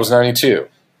was '92,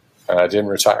 and I didn't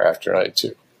retire after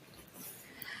 '92.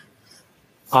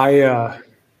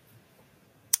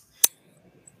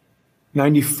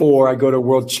 '94, I go to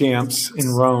World Champs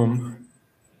in Rome,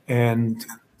 and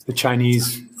the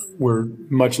Chinese were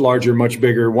much larger, much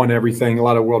bigger, won everything, a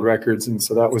lot of world records, and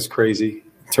so that was crazy.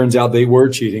 Turns out they were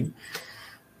cheating.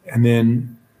 And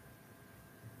then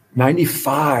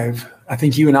 '95, I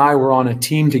think you and I were on a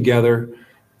team together,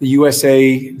 the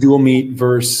USA dual meet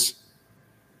versus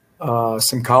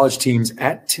some college teams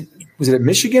was it at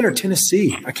Michigan or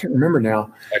Tennessee? I can't remember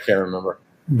now. I can't remember.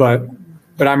 But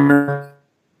I remember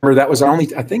that was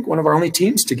I think one of our only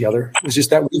teams together. It was just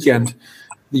that weekend,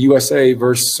 the USA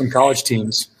versus some college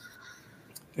teams.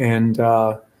 And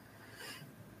but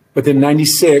then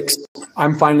 '96,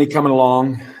 I'm finally coming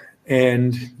along,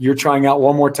 and you're trying out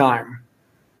one more time.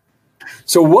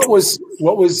 So what was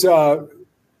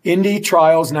Indy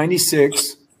trials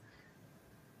 '96?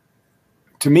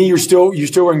 To me, you're still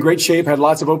in great shape, had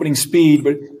lots of opening speed,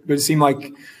 but it seemed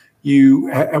like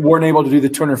you weren't able to do the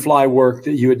 200 fly work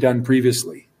that you had done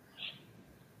previously.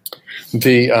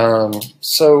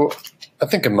 So I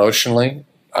think emotionally,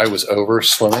 I was over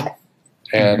swimming,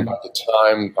 and by the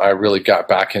time I really got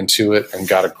back into it and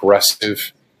got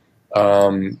aggressive,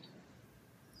 I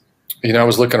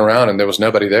was looking around and there was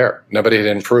nobody there. Nobody had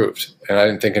improved, and I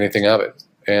didn't think anything of it.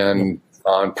 And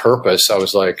on purpose, I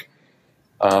was like,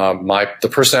 the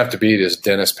person I have to beat is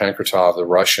Denis Pankratov, the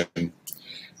Russian.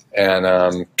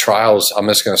 And trials, I'm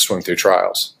just going to swim through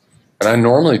trials. And I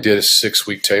normally did a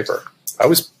 6-week taper. I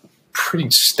was pretty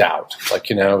stout,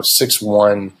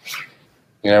 6'1",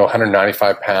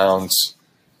 195 pounds.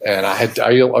 And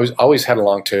I always had a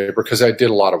long taper because I did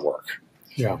a lot of work.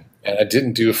 Yeah. And I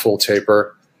didn't do a full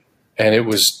taper. And it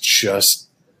was just,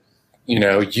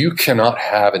 you cannot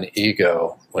have an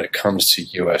ego when it comes to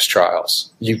U.S.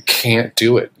 trials. You can't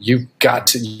do it. You've got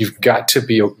to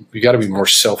be more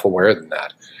self-aware than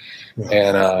that. Yeah.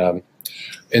 And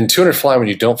in 200 fly, when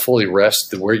you don't fully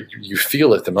rest, where you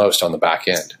feel it the most on the back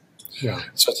end. Yeah.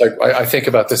 So it's like I think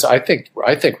about this. I think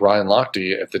Ryan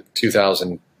Lochte at the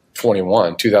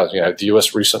 2021, the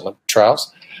U.S. recent Olympic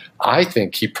trials, I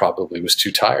think he probably was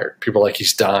too tired. People are like,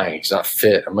 he's dying, he's not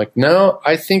fit. I'm like, no,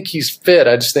 I think he's fit.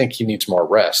 I just think he needs more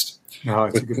rest. No,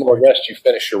 with more rest, you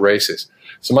finish your races.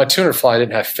 So my 200 fly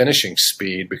didn't have finishing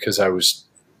speed because I was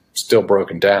still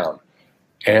broken down.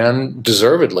 And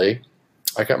deservedly,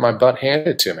 I got my butt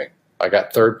handed to me. I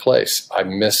got 3rd place. I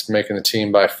missed making the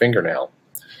team by a fingernail.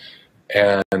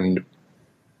 And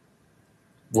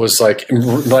was like,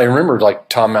 I remember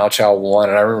Tom Malchow won,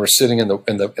 and I remember sitting in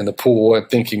the pool and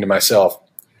thinking to myself,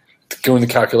 doing the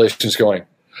calculations, going,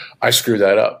 I screwed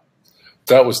that up.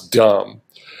 That was dumb.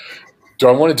 Do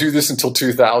I want to do this until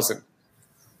 2000?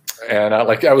 And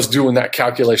I was doing that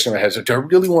calculation in my head. So do I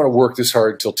really want to work this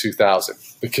hard until 2000?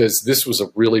 Because this was a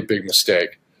really big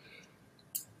mistake.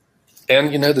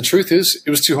 And the truth is, it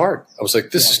was too hard. I was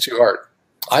like, this is too hard.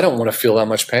 I don't want to feel that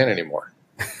much pain anymore.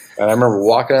 And I remember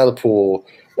walking out of the pool,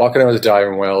 walking over the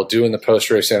diving well, doing the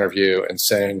post-race interview, and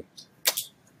saying,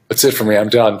 "That's it for me. I'm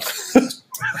done.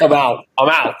 I'm out. I'm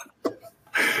out."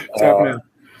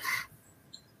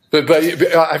 But I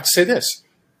have to say this: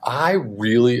 I'm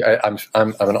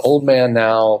an old man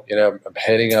now. I'm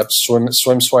heading up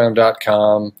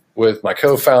swimswam.com with my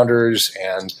co-founders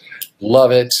and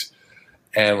love it.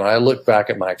 And when I look back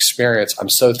at my experience, I'm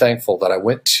so thankful that I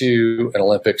went to an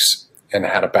Olympics and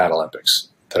had a bad Olympics.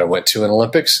 That I went to an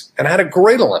Olympics and had a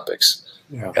great Olympics.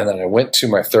 Yeah. And then I went to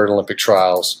my 3rd Olympic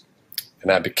trials and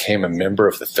I became a member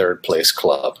of the 3rd place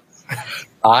club.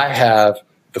 I have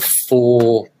the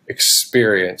full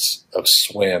experience of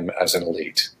swim as an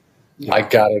elite. Yeah. I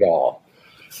got it all.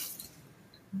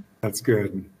 That's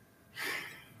good.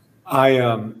 I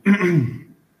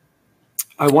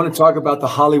want to talk about the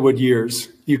Hollywood years.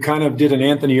 You kind of did an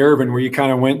Anthony Irvin where you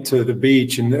kind of went to the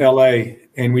beach in LA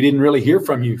and we didn't really hear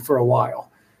from you for a while.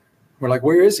 We're like,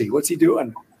 where is he? What's he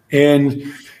doing?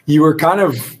 And you were kind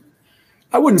of,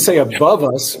 I wouldn't say above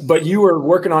us, but you were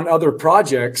working on other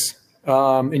projects.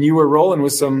 and you were rolling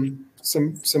with some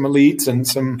elites and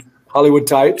some Hollywood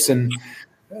types, and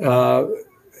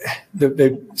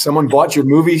someone bought your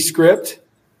movie script,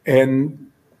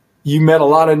 and you met a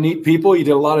lot of neat people. You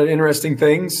did a lot of interesting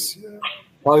things.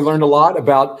 Probably learned a lot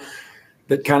about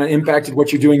that kind of impacted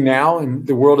what you're doing now in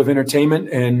the world of entertainment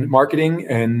and marketing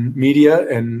and media.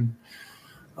 And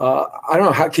I don't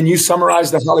know, how can you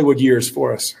summarize the Hollywood years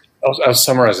for us? I'll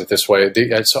summarize it this way.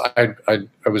 So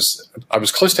I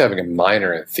was close to having a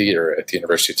minor in theater at the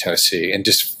University of Tennessee, and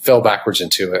just fell backwards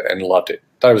into it and loved it.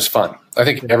 Thought it was fun. I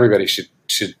think everybody should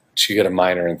get a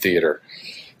minor in theater,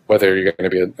 whether you're going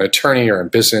to be an attorney or in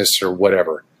business or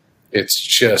whatever. It's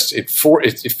just it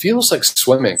feels like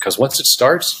swimming, because once it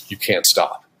starts, you can't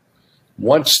stop.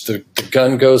 Once the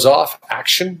gun goes off,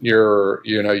 action, you're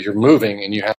moving,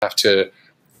 and you have to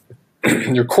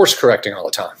you're course correcting all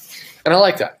the time, and I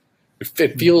like that.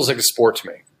 It feels like a sport to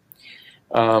me.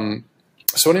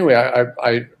 So anyway,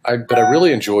 but I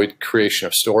really enjoyed creation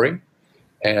of story,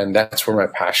 and that's where my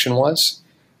passion was.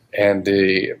 And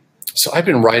so I've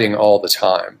been writing all the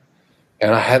time,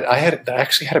 and I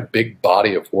actually had a big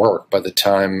body of work by the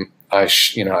time I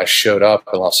showed up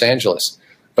in Los Angeles.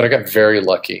 But I got very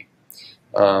lucky.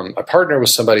 I partnered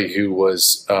with somebody who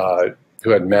had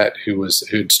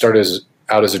started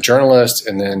out as a journalist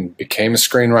and then became a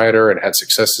screenwriter and had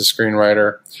success as a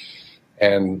screenwriter.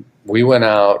 And we went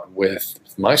out with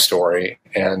my story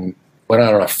and went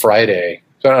out on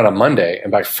a Monday.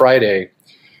 And by Friday,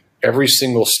 every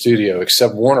single studio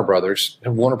except Warner Brothers,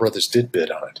 and Warner Brothers did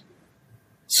bid on it.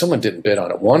 Someone didn't bid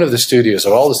on it. One of the studios,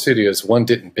 of all the studios, one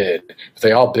didn't bid, but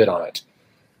they all bid on it.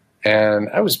 And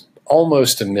I was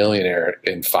almost a millionaire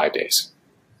in 5 days.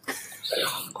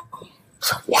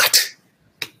 What?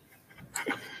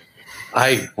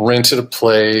 I rented a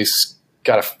place,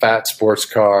 got a fat sports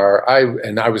car. I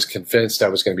was convinced I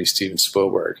was going to be Steven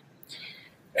Spielberg.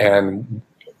 And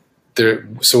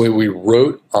so we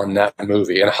wrote on that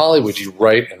movie. In Hollywood, you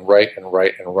write and write and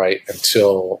write and write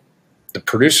until the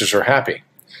producers are happy.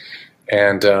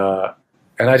 And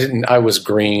I was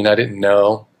green. I didn't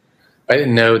know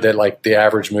that like the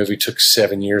average movie took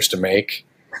 7 years to make.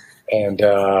 And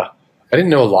I didn't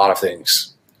know a lot of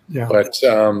things. Yeah. But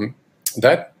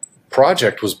that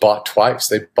project was bought twice.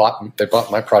 They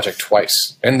bought my project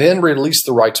twice, and then released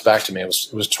the rights back to me. It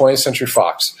was 20th Century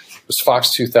Fox. It was Fox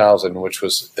 2000, which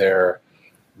was their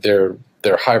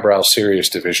highbrow serious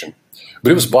division.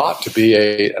 But it was bought to be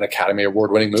an Academy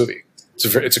Award winning movie.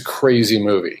 It's a crazy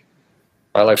movie.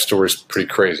 My life story is pretty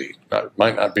crazy.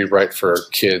 Might not be right for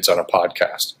kids on a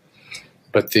podcast.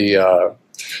 But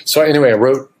so anyway, I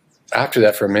wrote after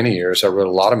that for many years. I wrote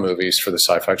a lot of movies for the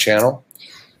Sci-Fi Channel.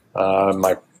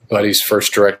 My buddy's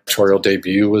first directorial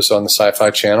debut was on the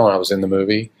Sci-Fi Channel, and I was in the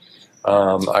movie.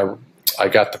 I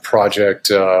got the project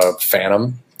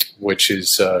Phantom, which is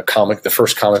the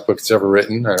first comic book that's ever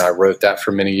written, and I wrote that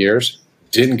for many years.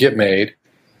 Didn't get made,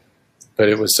 but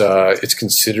it's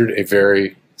considered a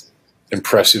very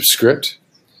impressive script.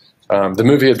 The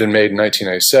movie had been made in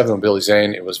 1997 with Billy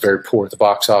Zane. It was very poor at the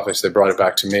box office. They brought it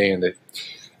back to me, and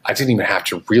I didn't even have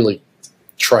to really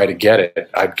try to get it.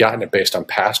 I'd gotten it based on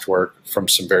past work from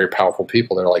some very powerful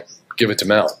people. They're like, give it to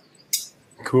Mel.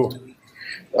 Cool.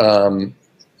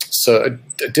 So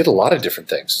I did a lot of different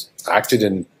things. I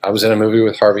was in a movie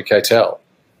with Harvey Keitel.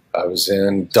 I was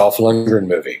in Dolph Lundgren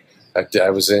movie. I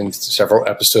was in several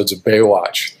episodes of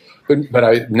Baywatch. But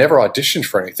I never auditioned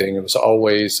for anything. It was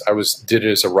always, did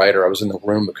it as a writer. I was in the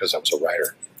room because I was a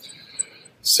writer.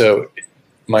 So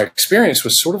my experience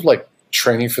was sort of like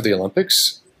training for the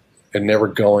Olympics and never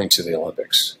going to the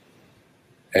Olympics.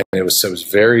 And it was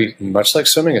very much like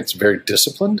swimming. It's very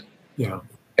disciplined. Yeah.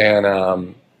 And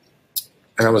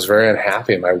I was very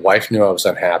unhappy. My wife knew I was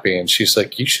unhappy, and she's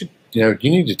like, you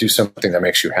need to do something that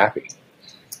makes you happy.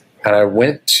 And I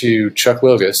went to Chuck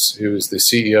Wilgus, who is the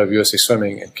CEO of USA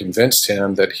Swimming, and convinced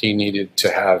him that he needed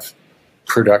to have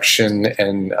production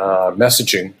and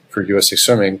messaging for USA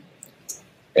Swimming.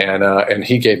 And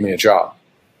he gave me a job.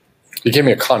 He gave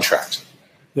me a contract.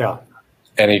 Yeah.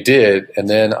 And he did. And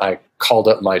then I called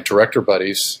up my director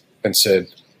buddies and said,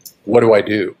 what do I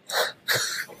do?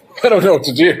 I don't know what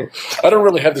to do. I don't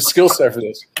really have the skill set for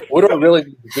this. What do I really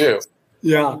need to do?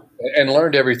 Yeah. And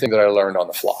learned everything that I learned on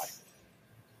the fly.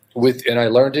 And I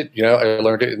learned it, I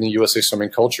learned it in the USA Swimming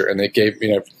culture. And they gave,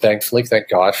 thankfully, thank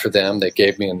God for them, they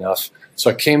gave me enough. So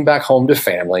I came back home to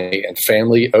family, and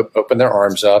family opened their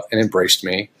arms up and embraced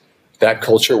me. That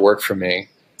culture worked for me.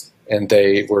 And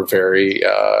they were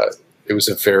it was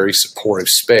a very supportive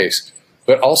space.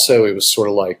 But also it was sort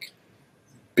of like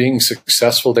being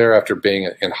successful there after being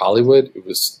in Hollywood.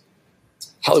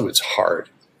 Hollywood's hard.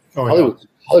 Oh, yeah.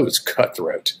 Hollywood's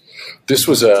cutthroat. This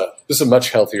was a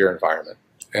much healthier environment,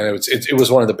 and it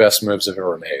was one of the best moves I've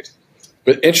ever made.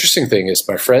 But interesting thing is,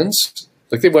 my friends,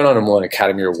 like, they went on and won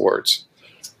Academy Awards.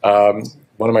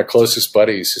 One of my closest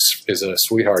buddies is a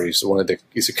sweetheart.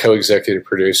 He's a co-executive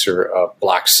producer of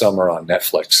Black Summer on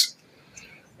Netflix,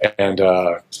 and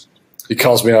he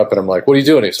calls me up, and I'm like, "What are you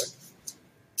doing?" He's like,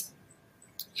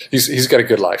 "He's got a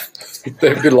good life. They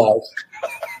have a good life."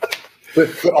 But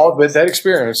that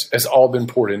experience has all been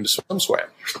poured into SwimSwam.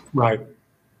 Right.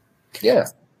 Yeah.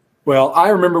 Well, I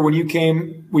remember when you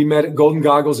came, we met at Golden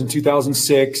Goggles in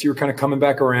 2006. You were kind of coming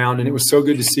back around, and it was so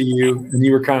good to see you. And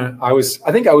you were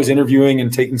I think I was interviewing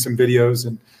and taking some videos,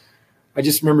 and I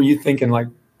just remember you thinking like,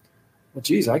 well,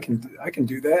 geez, I can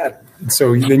do that. And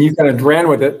so then you kind of ran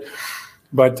with it.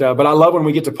 But I love when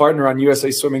we get to partner on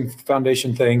USA Swimming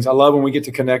Foundation things. I love when we get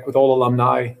to connect with all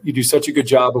alumni. You do such a good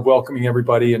job of welcoming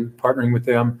everybody and partnering with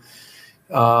them.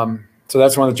 So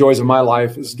that's one of the joys of my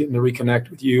life, is getting to reconnect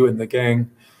with you and the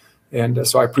gang. And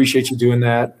so I appreciate you doing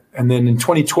that. And then in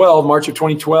 2012, March of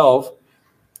 2012,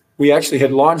 we actually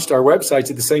had launched our websites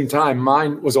at the same time.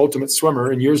 Mine was Ultimate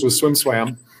Swimmer and yours was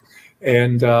SwimSwam.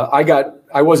 And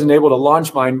I wasn't able to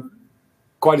launch mine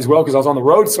quite as well because I was on the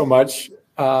road so much.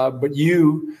 But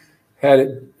you had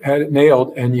it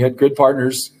nailed, and you had good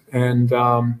partners, and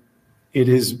it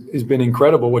has been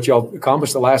incredible what y'all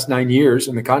accomplished the last 9 years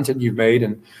and the content you've made,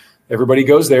 and everybody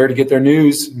goes there to get their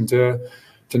news and to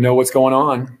know what's going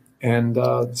on. And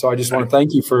so I just want to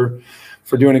thank you for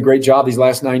doing a great job these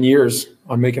last 9 years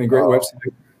on making a great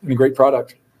website and a great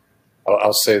product.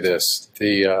 I'll say this: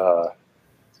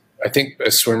 I think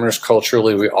as swimmers,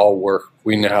 culturally,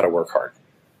 we know how to work hard.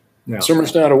 Yeah.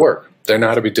 Swimmers know how to work. They know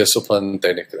how to be disciplined.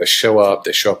 They show up.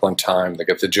 They show up on time. They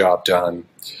get the job done.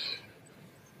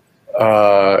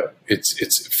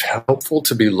 It's helpful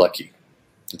to be lucky.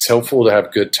 It's helpful to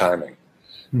have good timing.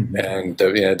 Mm-hmm. And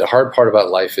the hard part about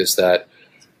life is that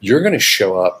you're going to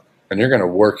show up and you're going to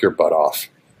work your butt off,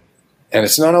 and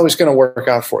it's not always going to work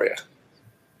out for you.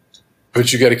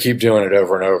 But you got to keep doing it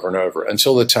over and over and over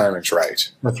until the timing's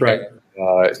right. That's right.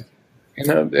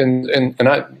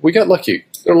 We got lucky.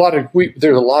 There are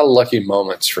a lot of lucky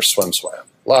moments for SwimSwam.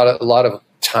 A lot of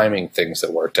timing things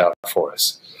that worked out for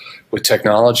us with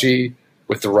technology,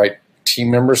 with the right team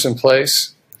members in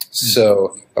place.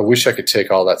 So I wish I could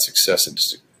take all that success and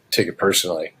just take it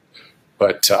personally,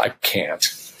 but I can't.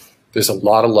 There's a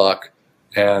lot of luck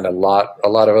and a lot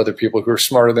of other people who are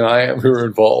smarter than I am who are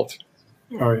involved.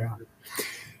 Oh yeah.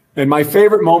 And my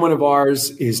favorite moment of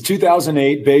ours is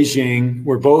 2008 Beijing.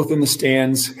 We're both in the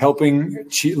stands helping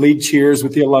lead cheers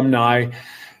with the alumni,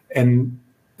 and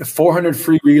the 400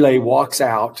 free relay walks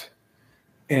out,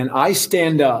 and I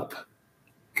stand up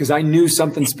because I knew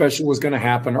something special was going to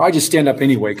happen, or I just stand up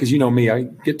anyway because you know me, I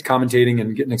get commentating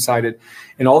and getting excited.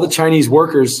 And all the Chinese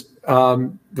workers,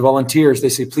 the volunteers, they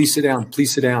say, please sit down,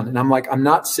 please sit down. And I'm like, I'm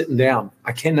not sitting down.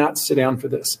 I cannot sit down for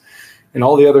this. And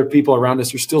all the other people around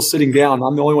us are still sitting down.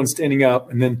 I'm the only one standing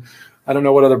up. And then I don't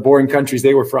know what other boring countries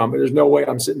they were from, but there's no way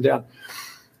I'm sitting down.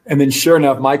 And then sure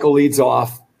enough, Michael leads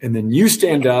off, and then you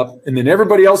stand up, and then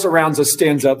everybody else around us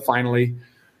stands up finally.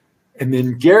 And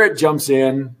then Garrett jumps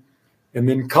in, and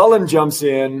then Cullen jumps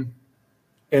in,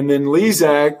 and then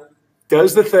Lezak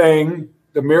does the thing,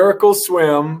 the miracle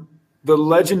swim, the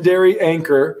legendary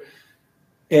anchor.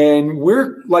 And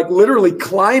we're like literally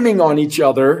climbing on each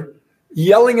other,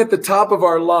 yelling at the top of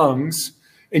our lungs,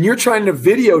 and you're trying to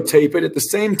videotape it at the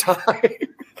same time.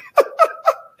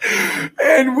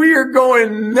 And we are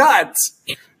going nuts.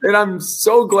 And I'm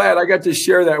so glad I got to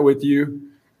share that with you.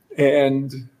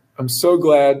 And I'm so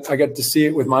glad I got to see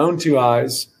it with my own two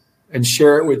eyes and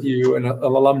share it with you and an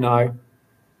alumni.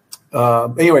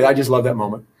 Anyway, I just love that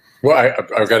moment. Well,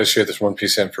 I've got to share this one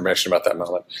piece of information about that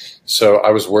moment. So I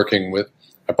was working with,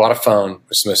 I bought a phone. It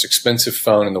was the most expensive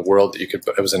phone in the world that you could.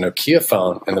 It was a Nokia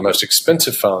phone, and the most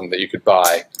expensive phone that you could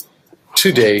buy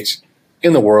to date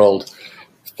in the world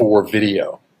for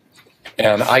video.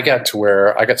 And I got to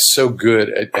where I got so good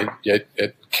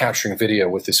at capturing video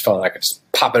with this phone, I could just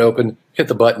pop it open, hit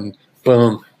the button,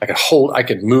 boom. I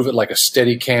could move it like a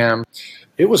steady cam.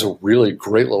 It was a really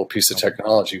great little piece of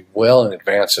technology, well in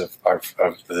advance of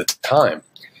the time.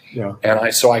 Yeah.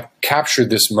 And so I captured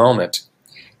this moment.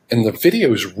 And the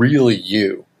video is really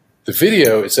you. The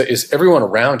video is everyone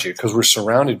around you, because we're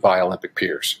surrounded by Olympic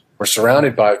peers. We're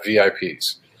surrounded by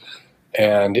VIPs.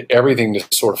 And everything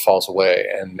just sort of falls away.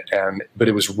 But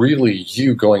it was really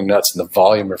you going nuts in the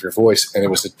volume of your voice, and it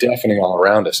was deafening all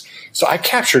around us. So I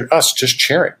captured us just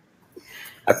cheering.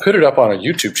 I put it up on a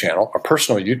YouTube channel, a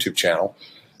personal YouTube channel,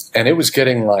 and it was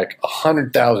getting like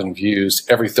 100,000 views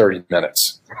every 30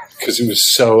 minutes because it was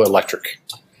so electric.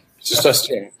 It's just us,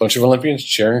 a bunch of Olympians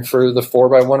cheering for the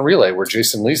 4x1 relay where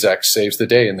Jason Lezak saves the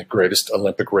day in the greatest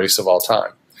Olympic race of all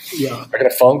time. Yeah. I got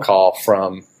a phone call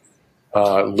from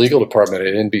legal department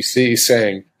at NBC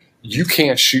saying, you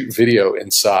can't shoot video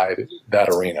inside that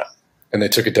arena. And they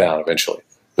took it down eventually.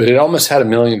 But it almost had 1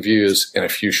 million views in a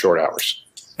few short hours.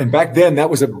 And back then, that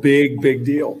was a big, big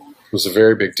deal. It was a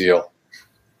very big deal.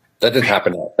 That didn't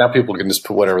happen now. Now people can just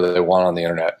put whatever they want on the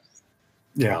internet.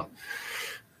 Yeah.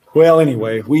 Well,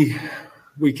 anyway, we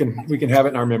can have it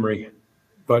in our memory.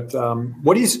 But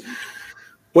what is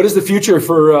the future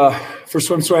for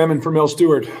Swim Swam and for Mel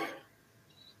Stewart?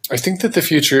 I think that the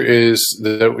future is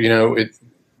that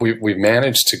we've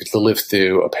managed to live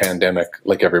through a pandemic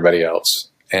like everybody else,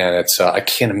 and it's I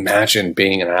can't imagine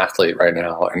being an athlete right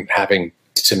now and having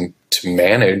to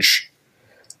manage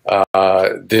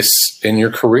this in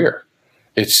your career.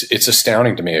 It's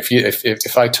astounding to me.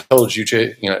 If I told you,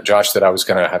 Josh, that I was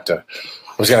going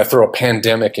to throw a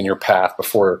pandemic in your path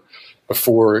before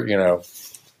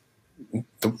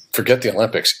forget the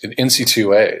Olympics,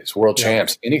 NC2As, world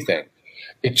champs, anything,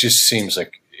 it just seems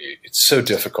like it's so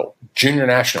difficult. Junior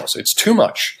nationals, it's too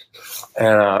much,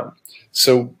 and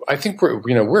so I think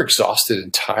we're exhausted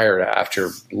and tired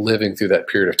after living through that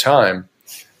period of time,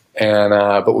 and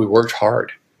but we worked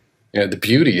hard. The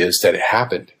beauty is that it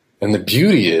happened. And the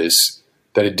beauty is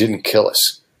that it didn't kill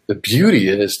us. The beauty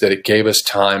is that it gave us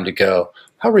time to go,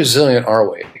 how resilient are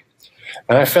we?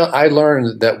 And I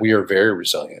learned that we are very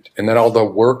resilient and that all the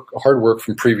hard work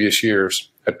from previous years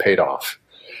had paid off.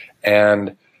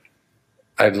 And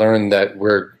I learned that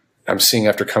I'm seeing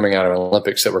after coming out of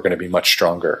Olympics that we're going to be much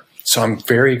stronger. So I'm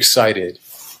very excited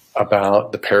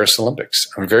about the Paris Olympics.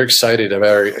 I'm very excited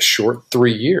about a short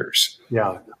 3 years.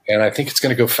 Yeah. And I think it's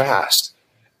going to go fast.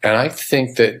 And I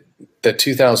think that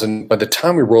by the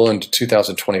time we roll into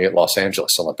 2028 Los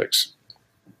Angeles Olympics,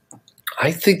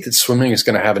 I think that swimming is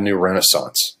going to have a new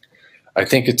renaissance. I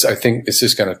think this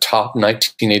is going to top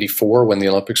 1984 when the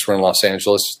Olympics were in Los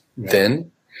Angeles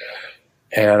then.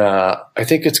 And I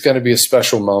think it's going to be a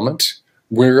special moment.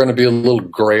 We're going to be a little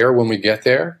grayer when we get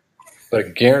there, but I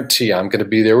guarantee I'm going to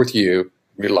be there with you.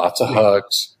 There'll be lots of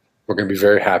hugs. We're going to be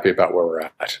very happy about where we're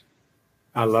at.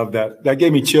 I love that. That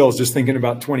gave me chills just thinking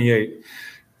about 28,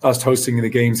 us hosting the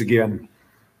games again.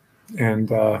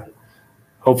 And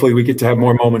hopefully we get to have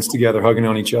more moments together, hugging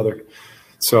on each other.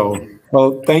 So,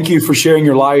 well, thank you for sharing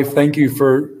your life. Thank you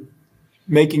for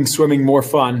making swimming more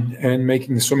fun and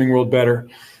making the swimming world better.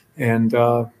 And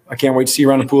I can't wait to see you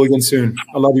around the pool again soon.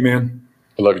 I love you, man.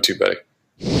 I love you too, buddy.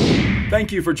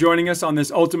 Thank you for joining us on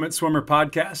this Ultimate Swimmer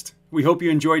podcast. We hope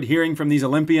you enjoyed hearing from these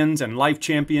Olympians and life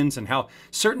champions and how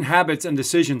certain habits and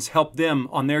decisions help them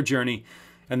on their journey,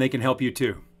 and they can help you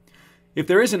too. If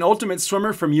there is an Ultimate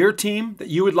Swimmer from your team that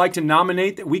you would like to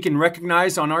nominate that we can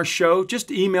recognize on our show, just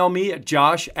email me at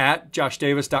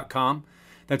josh@joshdavis.com.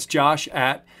 That's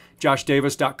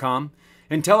josh@joshdavis.com.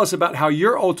 And tell us about how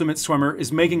your Ultimate Swimmer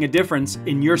is making a difference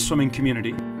in your swimming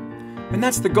community. And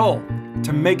that's the goal,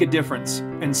 to make a difference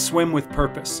and swim with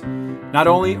purpose. Not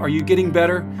only are you getting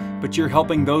better, but you're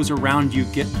helping those around you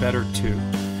get better too.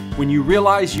 When you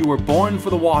realize you were born for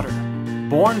the water,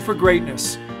 born for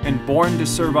greatness, and born to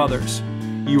serve others,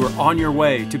 you are on your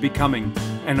way to becoming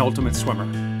an Ultimate Swimmer.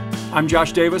 I'm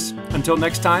Josh Davis. Until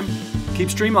next time, keep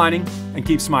streamlining and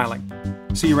keep smiling.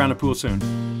 See you around the pool soon.